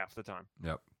kill you half the time.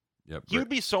 Yep. He would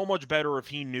be so much better if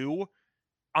he knew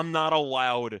I'm not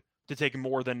allowed to take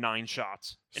more than 9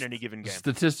 shots in any given game.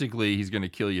 Statistically, he's going to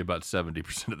kill you about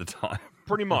 70% of the time.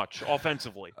 Pretty much,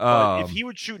 offensively. But if he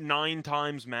would shoot 9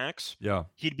 times max,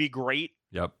 he'd be great.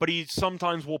 Yep. But he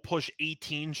sometimes will push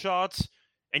 18 shots,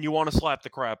 and you want to slap the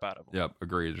crap out of him. Yep,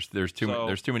 agreed. There's too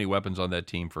many weapons on that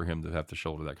team for him to have to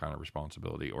shoulder that kind of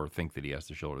responsibility, or think that he has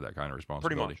to shoulder that kind of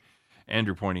responsibility. Pretty much.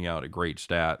 Andrew pointing out a great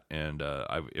stat, and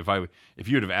if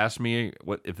you would have asked me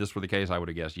if this were the case, I would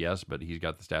have guessed yes, but he's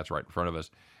got the stats right in front of us.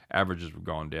 Averages have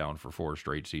gone down for 4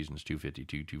 straight seasons: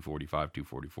 252, 245,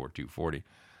 244, 240. It's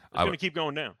going to keep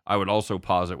going down. I would also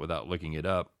posit, without looking it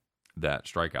up, that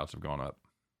strikeouts have gone up.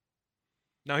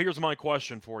 Now, here's my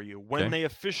question for you: when they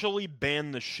officially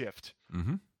ban the shift,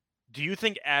 do you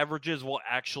think averages will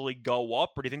actually go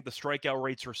up, or do you think the strikeout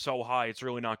rates are so high it's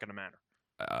really not going to matter?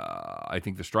 I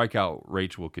think the strikeout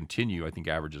rates will continue. I think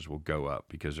averages will go up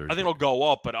because I think it'll go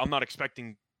up, but I'm not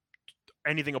expecting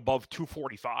anything above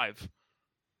 245.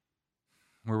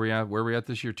 Where we at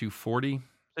this year? 240?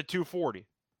 At 240.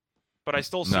 But I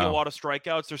still see a lot of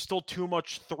strikeouts. There's still too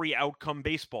much 3-outcome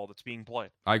baseball that's being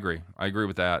played. I agree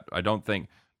with that.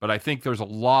 I think there's a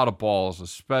lot of balls,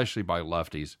 especially by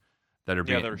lefties, that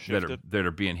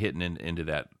are being hit into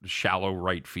that shallow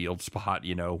right field spot,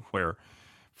 where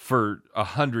for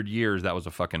 100 years that was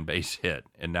a fucking base hit,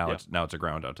 and now it's a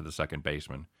ground out to the second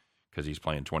baseman because he's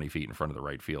playing 20 feet in front of the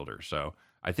right fielder. So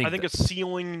I think a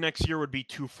ceiling next year would be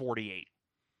 248.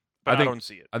 but I think don't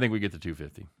see it. I think we get the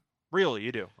 250. Really,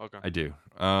 you do? Okay. I do.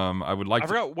 I would like I to.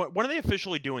 forgot. When are they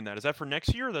officially doing that? Is that for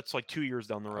next year? That's like 2 years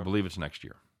down the I road. believe it's next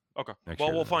year. Okay. Next Well,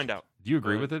 year, we'll next find year. out. Do you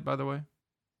agree with it, by the way?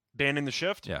 Banning the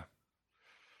shift? Yeah.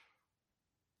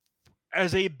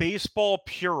 As a baseball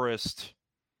purist,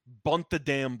 bunt the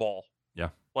damn ball. Yeah.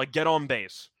 Like, get on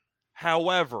base.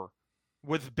 However,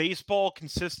 with baseball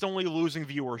consistently losing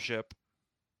viewership,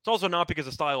 it's also not because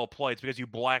of style of play. It's because you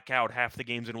black out half the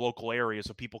games in local areas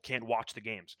so people can't watch the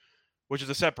games, which is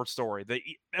a separate story. The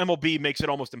MLB makes it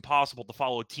almost impossible to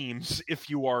follow teams if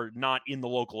you are not in the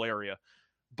local area.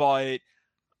 But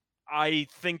I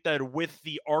think that with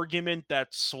the argument that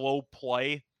slow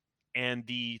play and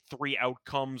the 3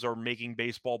 outcomes are making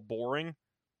baseball boring,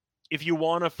 if you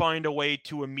want to find a way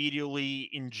to immediately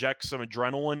inject some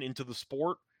adrenaline into the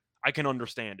sport, I can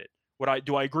understand it.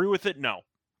 Do I agree with it? No.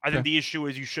 I think the issue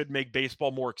is you should make baseball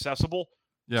more accessible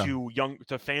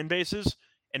to fan bases,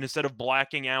 and instead of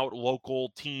blacking out local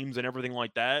teams and everything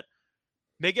like that,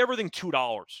 make everything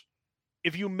 $2.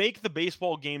 If you make the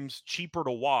baseball games cheaper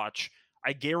to watch,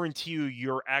 I guarantee you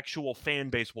your actual fan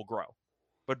base will grow.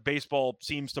 But baseball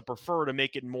seems to prefer to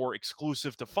make it more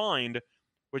exclusive to find,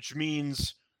 which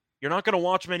means you're not going to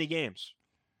watch many games.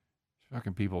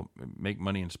 Fucking people make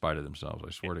money in spite of themselves.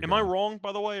 I swear to God. Am I wrong,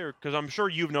 by the way? Because I'm sure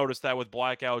you've noticed that with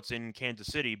blackouts in Kansas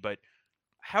City. But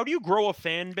how do you grow a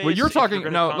fan base? Well, you're talking.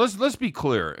 No, let's be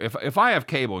clear. If I have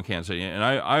cable in Kansas City and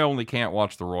I only can't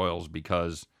watch the Royals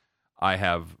because I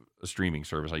have a streaming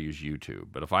service, I use YouTube.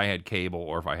 But if I had cable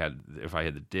or if I had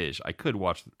the dish, I could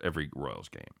watch every Royals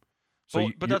game. So,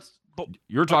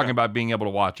 you're talking about being able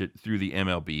to watch it through the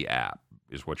MLB app,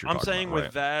 is what you're talking about. I'm saying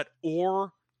with that,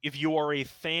 or if you are a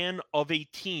fan of a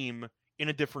team in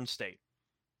a different state.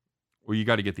 Well, you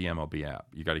got to get the MLB app.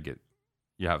 The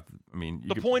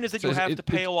point is that you have to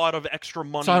pay a lot of extra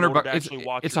money in order to actually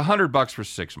watch it. It's $100 for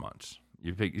 6 months.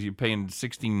 You're paying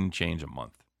 16 change a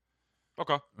month.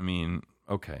 Okay.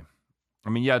 Okay.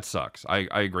 Yeah, it sucks. I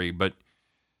agree, but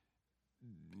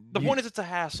the point is it's a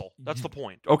hassle. That's the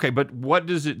point. Okay, but what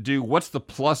does it do? What's the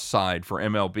plus side for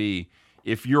MLB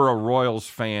if you're a Royals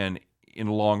fan in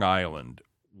Long Island?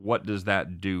 What does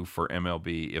that do for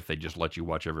MLB if they just let you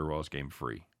watch every Royals game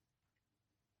free?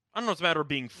 I don't know if it's a matter of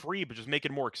being free, but just make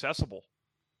it more accessible.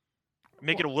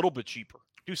 Make it a little bit cheaper.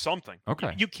 Do something.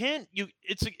 Okay. You can't.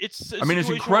 It's. It's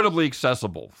incredibly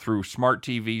accessible through smart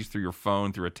TVs, through your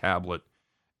phone, through a tablet.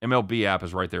 MLB app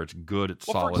is right there. It's good. It's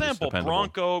solid. For example, it's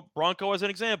dependable. Bronco as an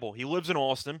example. He lives in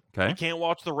Austin. Okay. He can't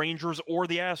watch the Rangers or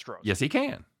the Astros. Yes, he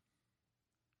can.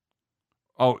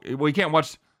 Oh, well, he can't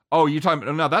watch. Oh, you're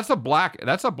talking. No, that's a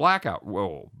blackout.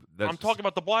 Whoa. I'm talking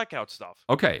about the blackout stuff.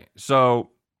 Okay,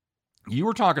 so you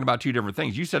were talking about two different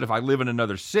things. You said if I live in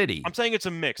another city. I'm saying it's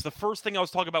a mix. The first thing I was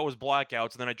talking about was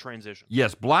blackouts, and then I transitioned.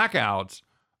 Yes, blackouts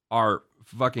are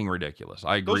fucking ridiculous.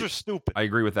 I agree. Those are stupid. I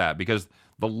agree with that because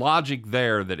the logic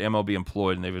there that MLB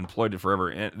employed, and they've employed it forever,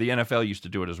 and the NFL used to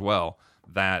do it as well,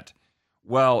 that,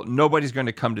 well, nobody's going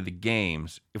to come to the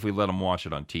games if we let them watch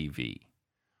it on TV.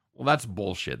 Well, that's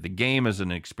bullshit. The game is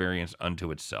an experience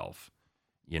unto itself.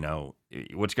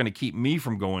 What's going to keep me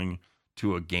from going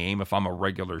to a game if I'm a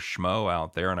regular schmo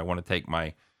out there and I want to take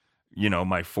my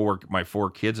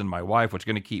four kids and my wife, what's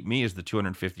going to keep me is the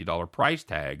 $250 price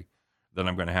tag that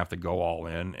I'm going to have to go all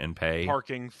in and pay.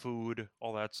 Parking, food,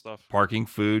 all that stuff. Parking,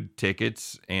 food,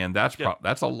 tickets, and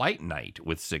that's a light night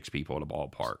with 6 people at a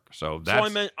ballpark. So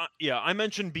I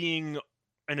mentioned being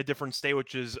in a different state,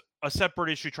 which is a separate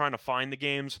issue trying to find the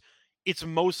games. It's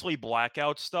mostly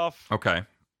blackout stuff. Okay.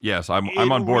 Yes, I'm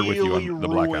on board with you on the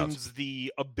blackouts. It ruins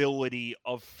the ability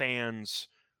of fans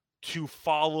to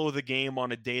follow the game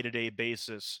on a day-to-day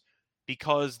basis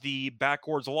because the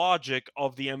backwards logic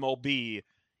of the MLB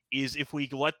is if we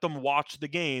let them watch the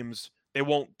games, they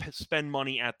won't spend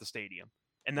money at the stadium.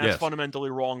 And that's fundamentally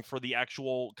wrong for the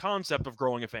actual concept of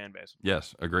growing a fan base.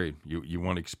 Yes, agreed. You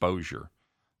want exposure.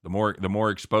 The more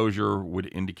exposure would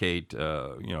indicate, as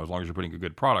long as you're putting a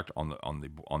good product on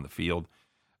the field,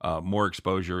 more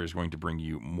exposure is going to bring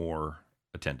you more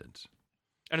attendance.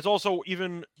 And it's also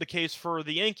even the case for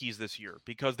the Yankees this year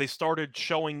because they started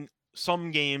showing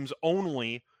some games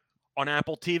only on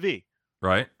Apple TV.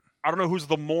 Right. I don't know who's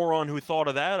the moron who thought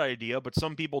of that idea, but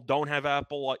some people don't have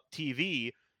Apple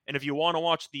TV. And if you want to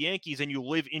watch the Yankees and you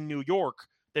live in New York,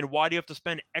 then why do you have to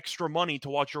spend extra money to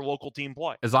watch your local team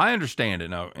play? As I understand it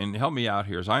now, and help me out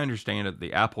here, as I understand it,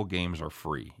 the Apple games are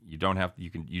free. You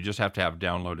just have to have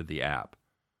downloaded the app,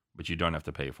 but you don't have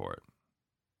to pay for it.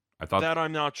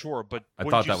 I'm not sure, but I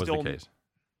thought that was the case.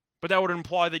 But that would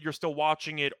imply that you're still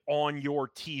watching it on your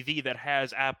TV that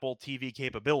has Apple TV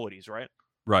capabilities, right?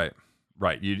 Right.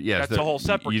 Right. Yes, That's a whole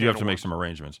separate You can have of to make worms. some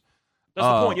arrangements. That's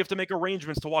the point. You have to make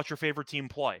arrangements to watch your favorite team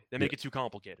play. They make it too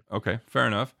complicated. Okay, fair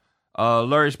enough.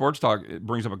 Larry Sports Talk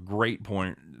brings up a great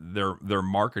point. Their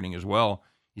marketing as well.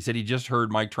 He said he just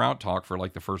heard Mike Trout talk for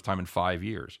like the first time in 5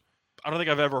 years. I don't think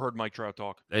I've ever heard Mike Trout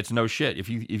talk. It's no shit. If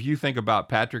you think about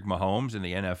Patrick Mahomes in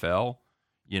the NFL,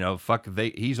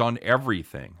 he's on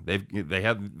everything. They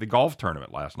had the golf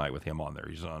tournament last night with him on there.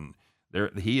 He's on there.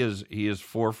 He is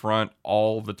forefront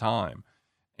all the time,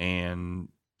 and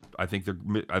I think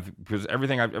because every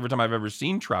time I've ever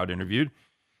seen Trout interviewed,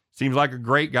 seems like a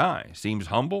great guy. Seems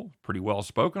humble, pretty well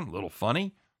spoken, a little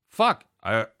funny.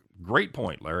 Great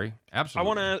point, Larry.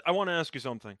 Absolutely. I want to ask you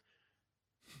something.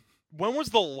 When was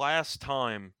the last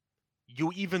time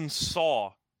you even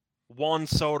saw Juan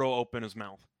Soto open his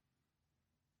mouth?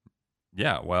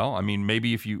 Yeah, well, I mean,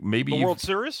 maybe the World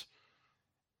Series.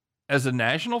 As a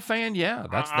national fan, yeah,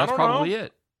 that's don't probably know.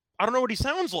 it. I don't know what he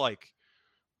sounds like.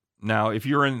 Now, if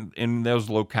you're in those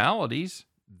localities,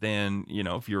 then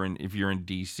if you're in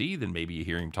DC, then maybe you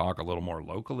hear him talk a little more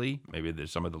locally. Maybe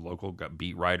there's some of the local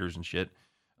beat writers and shit.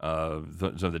 Some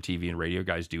of the TV and radio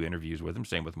guys do interviews with him.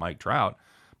 Same with Mike Trout.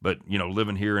 But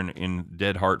living here in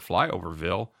Dead Heart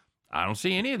Flyoverville, I don't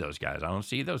see any of those guys. I don't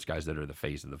see those guys that are the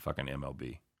face of the fucking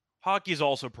MLB. Hockey's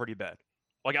also pretty bad.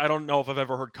 Like, I don't know if I've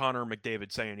ever heard Connor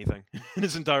McDavid say anything in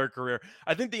his entire career.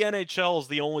 I think the NHL is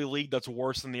the only league that's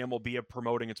worse than the MLB at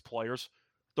promoting its players.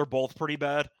 They're both pretty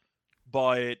bad.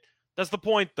 But that's the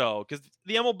point, though, because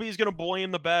the MLB is going to blame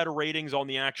the bad ratings on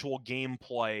the actual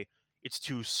gameplay. It's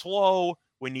too slow.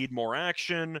 We need more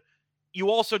action. You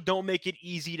also don't make it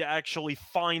easy to actually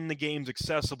find the games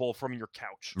accessible from your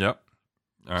couch. Yep.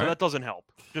 All right. That doesn't help.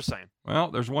 Just saying.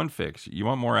 Well, there's one fix. You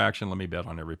want more action? Let me bet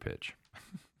on every pitch.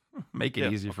 Make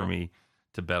it easy for me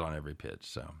to bet on every pitch.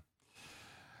 So,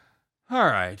 all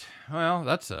right. Well,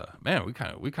 that's man. We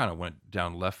kind of went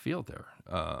down left field there.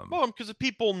 Well, because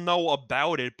people know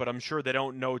about it, but I'm sure they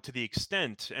don't know to the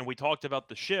extent. And we talked about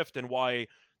the shift and why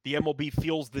the MLB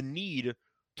feels the need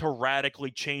to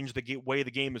radically change the way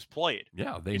the game is played.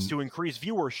 Yeah, it's to increase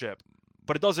viewership.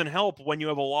 But it doesn't help when you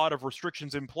have a lot of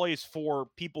restrictions in place for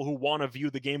people who want to view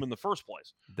the game in the first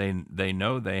place. They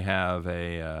know they have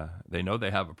a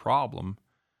problem.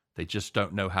 They just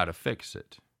don't know how to fix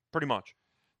it. Pretty much.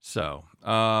 So,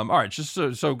 all right, just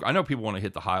so I know people want to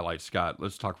hit the highlights, Scott.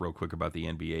 Let's talk real quick about the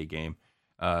NBA game.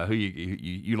 Who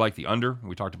you like the under?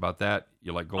 We talked about that.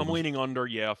 You like Golden? I'm leaning under,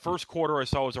 yeah. First quarter I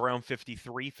saw was around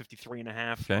 53 and a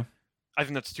half. Okay. I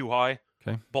think that's too high.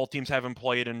 Okay. Both teams haven't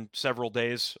played in several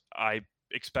days. I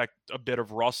expect a bit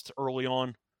of rust early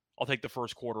on. I'll take the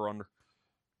first quarter under.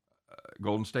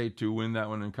 Golden State to win that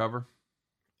one and cover?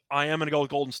 I am going to go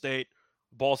with Golden State.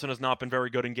 Boston has not been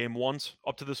very good in game ones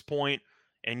up to this point,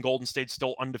 and Golden State's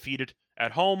still undefeated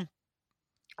at home.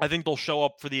 I think they'll show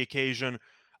up for the occasion.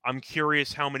 I'm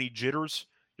curious how many jitters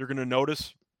you're going to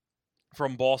notice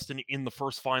from Boston in the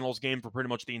first finals game for pretty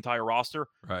much the entire roster,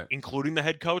 right, including the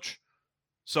head coach.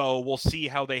 So we'll see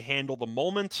how they handle the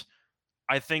moment.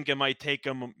 I think it might take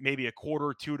them maybe a quarter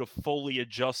or two to fully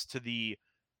adjust to the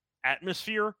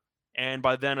atmosphere, and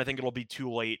by then I think it'll be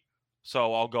too late.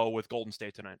 So I'll go with Golden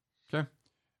State tonight. Okay.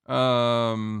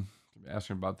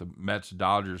 Asking about the Mets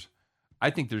Dodgers. I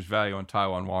think there's value on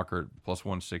Taijuan Walker at plus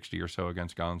 160 or so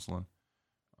against Gonsolin.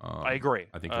 I agree.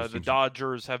 I think the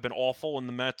Dodgers have been awful, and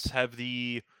the Mets have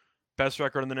the best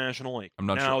record in the National League. I'm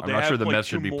not sure the Mets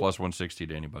should be plus 160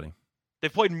 to anybody.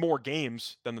 They've played more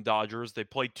games than the Dodgers. They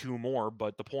played two more,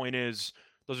 but the point is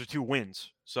those are 2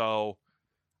 wins. So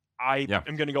I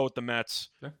am going to go with the Mets.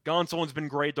 Okay. Gonsolin's been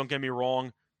great, don't get me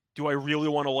wrong. Do I really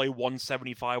want to lay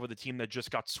 175 with a team that just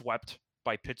got swept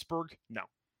by Pittsburgh? No,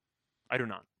 I do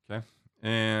not. Okay.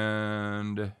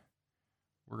 And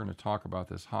we're going to talk about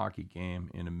this hockey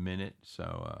game in a minute. So,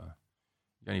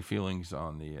 got any feelings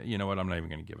on the? You know what? I'm not even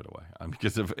going to give it away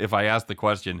because if I ask the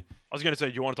question, I was going to say,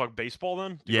 do you want to talk baseball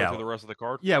then? Yeah. Go through the rest of the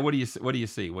card. Yeah. What do you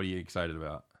see? What are you excited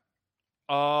about?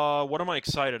 What am I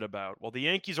excited about? Well, the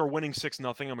Yankees are winning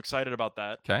 6-0. I'm excited about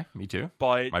that. Okay, me too.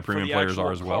 But my premium players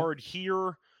are as well. Card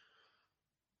here.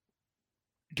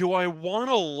 Do I want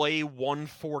to lay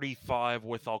 145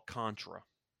 with Alcantara?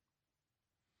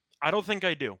 I don't think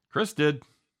I do. Chris did.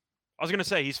 I was going to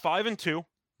say, he's 5-2,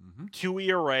 2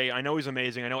 ERA. I know he's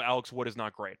amazing. I know Alex Wood is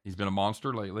not great. He's been a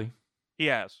monster lately. He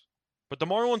has. But the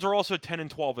Marlins are also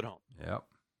 10-12 at home. Yep.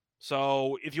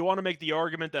 So if you want to make the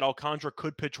argument that Alcantara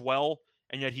could pitch well,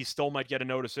 and yet he still might get a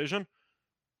no decision,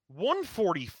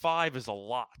 145 is a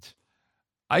lot.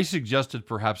 I suggested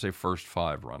perhaps a first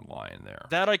 5-run line there.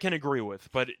 That I can agree with,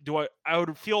 but I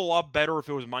would feel a lot better if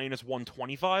it was minus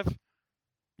 125.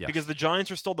 Yes. Because the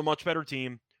Giants are still the much better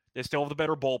team. They still have the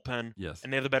better bullpen, Yes.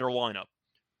 and they have the better lineup.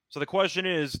 So the question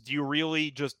is, do you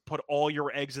really just put all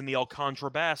your eggs in the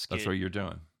Alcantara basket? That's what you're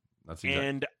doing. That's exactly.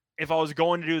 And if I was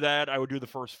going to do that, I would do the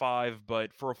first 5.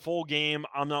 But for a full game,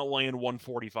 I'm not laying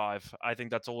 145. I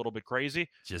think that's a little bit crazy.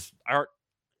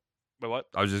 Wait, what?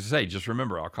 I was just going to say, just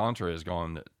remember, Alcantara has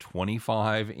gone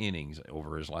 25 innings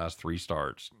over his last 3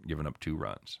 starts, giving up 2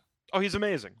 runs. Oh, he's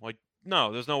amazing. Like,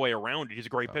 no, there's no way around it. He's a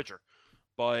great pitcher.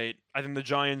 But I think the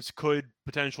Giants could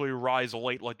potentially rise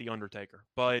late like The Undertaker.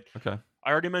 But okay.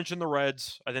 I already mentioned the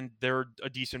Reds. I think they're a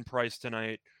decent price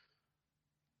tonight.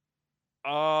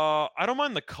 I don't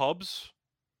mind the Cubs.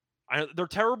 They're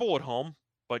terrible at home,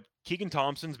 but Keegan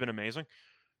Thompson's been amazing.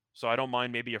 So I don't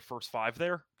mind maybe a first 5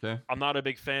 there. Okay. I'm not a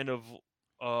big fan of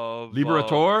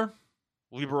Liberator?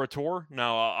 Liberator?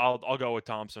 No, I'll go with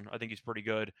Thompson. I think he's pretty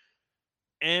good.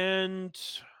 And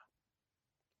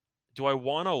do I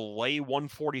want to lay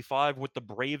 145 with the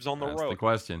Braves on the road? That's the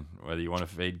question, whether you want to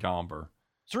fade Gomber.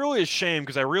 It's really a shame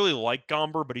because I really like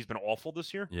Gomber, but he's been awful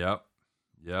this year. Yep.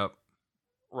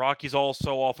 Rocky's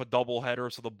also off a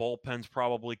doubleheader, so the bullpen's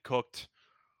probably cooked.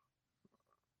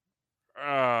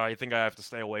 I think I have to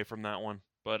stay away from that one,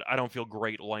 but I don't feel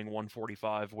great laying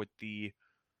 145 with the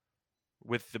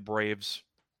Braves.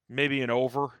 Maybe an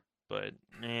over, but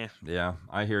Yeah,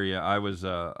 I hear you. I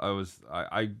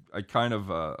kind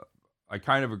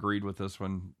of agreed with this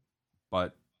one,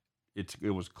 but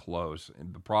it was close.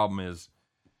 And the problem is,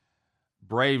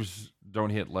 Braves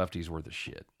don't hit lefties worth of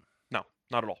shit. No,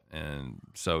 not at all. And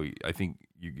so I think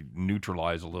you could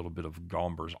neutralize a little bit of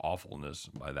Gomber's awfulness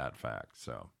by that fact.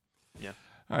 So. Yeah.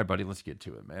 All right, buddy, let's get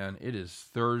to it, man. It is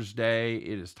Thursday.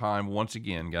 It is time once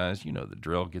again, guys. You know the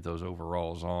drill. Get those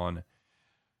overalls on.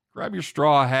 Grab your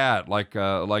straw hat like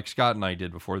Scott and I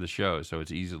did before the show, so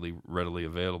it's readily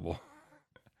available.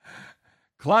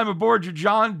 Climb aboard your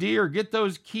John Deere. Get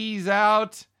those keys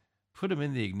out. Put them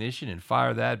in the ignition and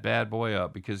fire that bad boy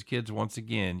up because, kids, once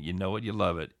again, you know it, you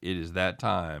love it. It is that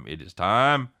time. It is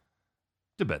time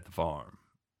to bet the farm.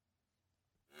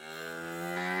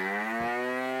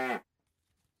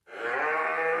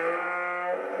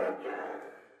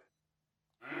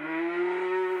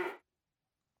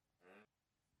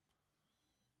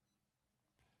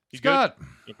 Scott,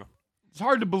 it's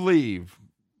hard to believe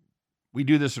we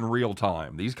do this in real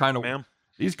time. These kind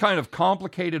of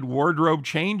complicated wardrobe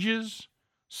changes,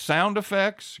 sound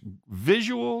effects,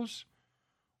 visuals,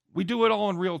 we do it all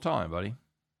in real time, buddy.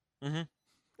 Mm-hmm.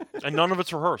 And none of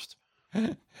it's rehearsed.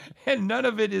 And none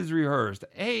of it is rehearsed.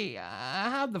 Hey,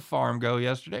 how'd the farm go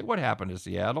yesterday? What happened to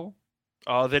Seattle?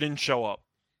 They didn't show up.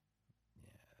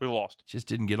 We lost. Just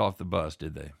didn't get off the bus,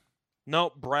 did they?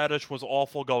 No, Bradish was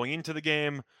awful going into the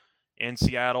game, and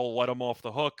Seattle let him off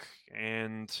the hook,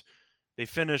 and they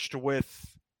finished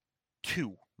with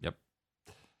 2. Yep.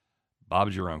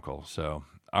 Bob's your uncle. So,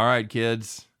 all right,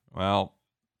 kids. Well,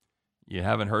 you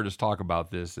haven't heard us talk about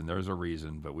this, and there's a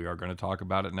reason, but we are going to talk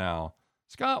about it now.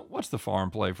 Scott, what's the farm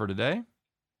play for today?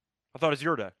 I thought it was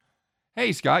your day.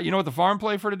 Hey, Scott, you know what the farm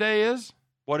play for today is?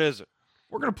 What is it?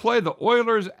 We're going to play the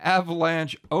Oilers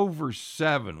Avalanche over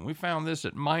 7. We found this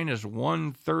at minus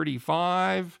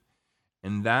 135,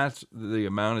 and that's the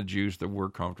amount of juice that we're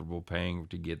comfortable paying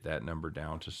to get that number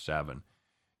down to 7.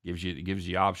 Gives you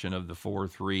the option of the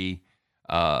 4-3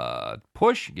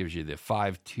 push, gives you the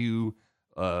 5-2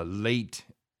 late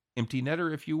empty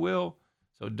netter, if you will.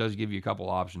 So it does give you a couple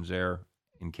options there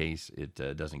in case it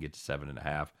doesn't get to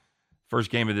 7.5. First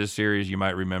game of this series, you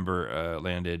might remember,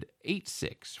 landed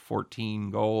 8-6, 14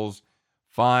 goals.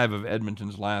 5 of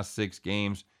Edmonton's last 6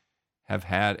 games have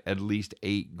had at least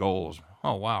 8 goals.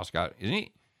 Oh, wow, Scott. Is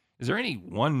there any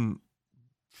one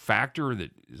factor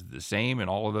that is the same in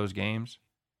all of those games?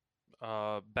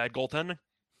 Bad goaltending.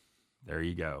 There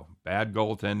you go. Bad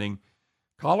goaltending.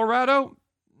 Colorado,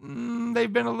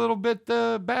 they've been a little bit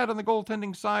bad on the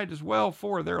goaltending side as well.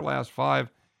 4 of their last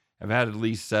 5 have had at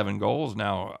least 7 goals.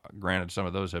 Now, granted, some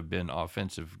of those have been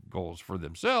offensive goals for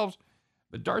themselves.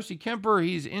 But Darcy Kemper,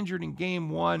 he's injured in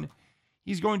Game 1.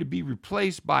 He's going to be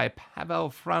replaced by Pavel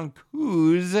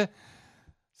Francouz.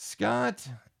 Scott,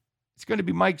 it's going to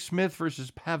be Mike Smith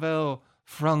versus Pavel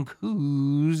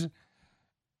Francouz.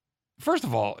 First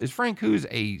of all, is Francouz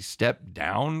a step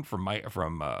down from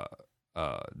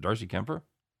Darcy Kemper?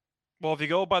 Well, if you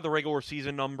go by the regular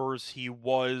season numbers, he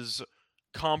was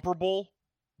comparable,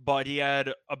 but he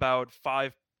had about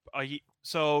 5.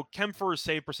 So Kemper's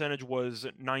save percentage was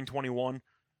 .921.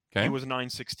 Okay. He was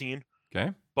 .916.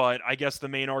 Okay. But I guess the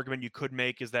main argument you could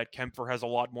make is that Kemper has a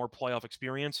lot more playoff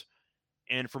experience.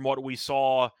 And from what we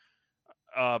saw,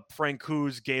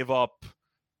 Francouz gave up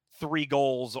 3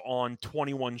 goals on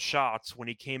 21 shots when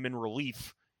he came in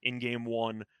relief in Game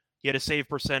 1. He had a save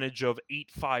percentage of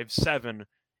 .857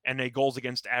 and a goals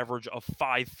against average of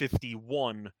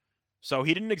 .551. So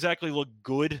he didn't exactly look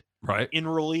good Right. in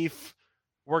relief.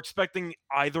 We're expecting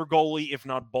either goalie, if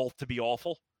not both, to be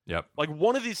awful. Yep. Like,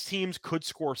 one of these teams could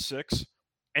score 6,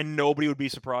 and nobody would be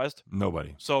surprised.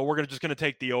 Nobody. So we're just going to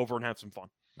take the over and have some fun.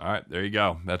 All right, there you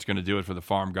go. That's going to do it for the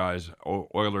Farm Guys.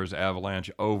 Oilers Avalanche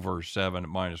over 7 at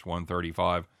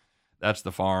 -135. That's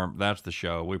the Farm. That's the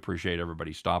show. We appreciate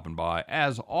everybody stopping by.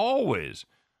 As always,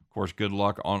 of course, good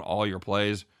luck on all your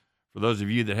plays. For those of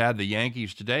you that had the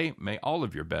Yankees today, may all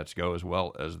of your bets go as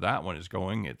well as that one is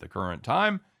going at the current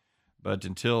time. But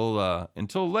until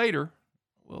later,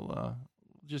 we'll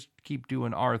just keep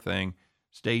doing our thing.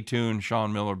 Stay tuned.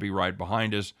 Sean Miller will be right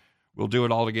behind us. We'll do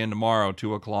it all again tomorrow,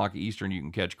 2 o'clock Eastern. You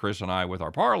can catch Chris and I with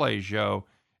our Parlay Show.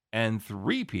 And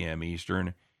 3 p.m.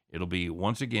 Eastern, it'll be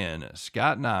once again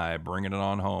Scott and I bringing it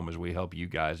on home as we help you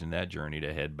guys in that journey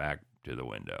to head back to the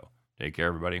window. Take care,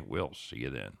 everybody. We'll see you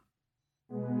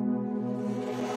then.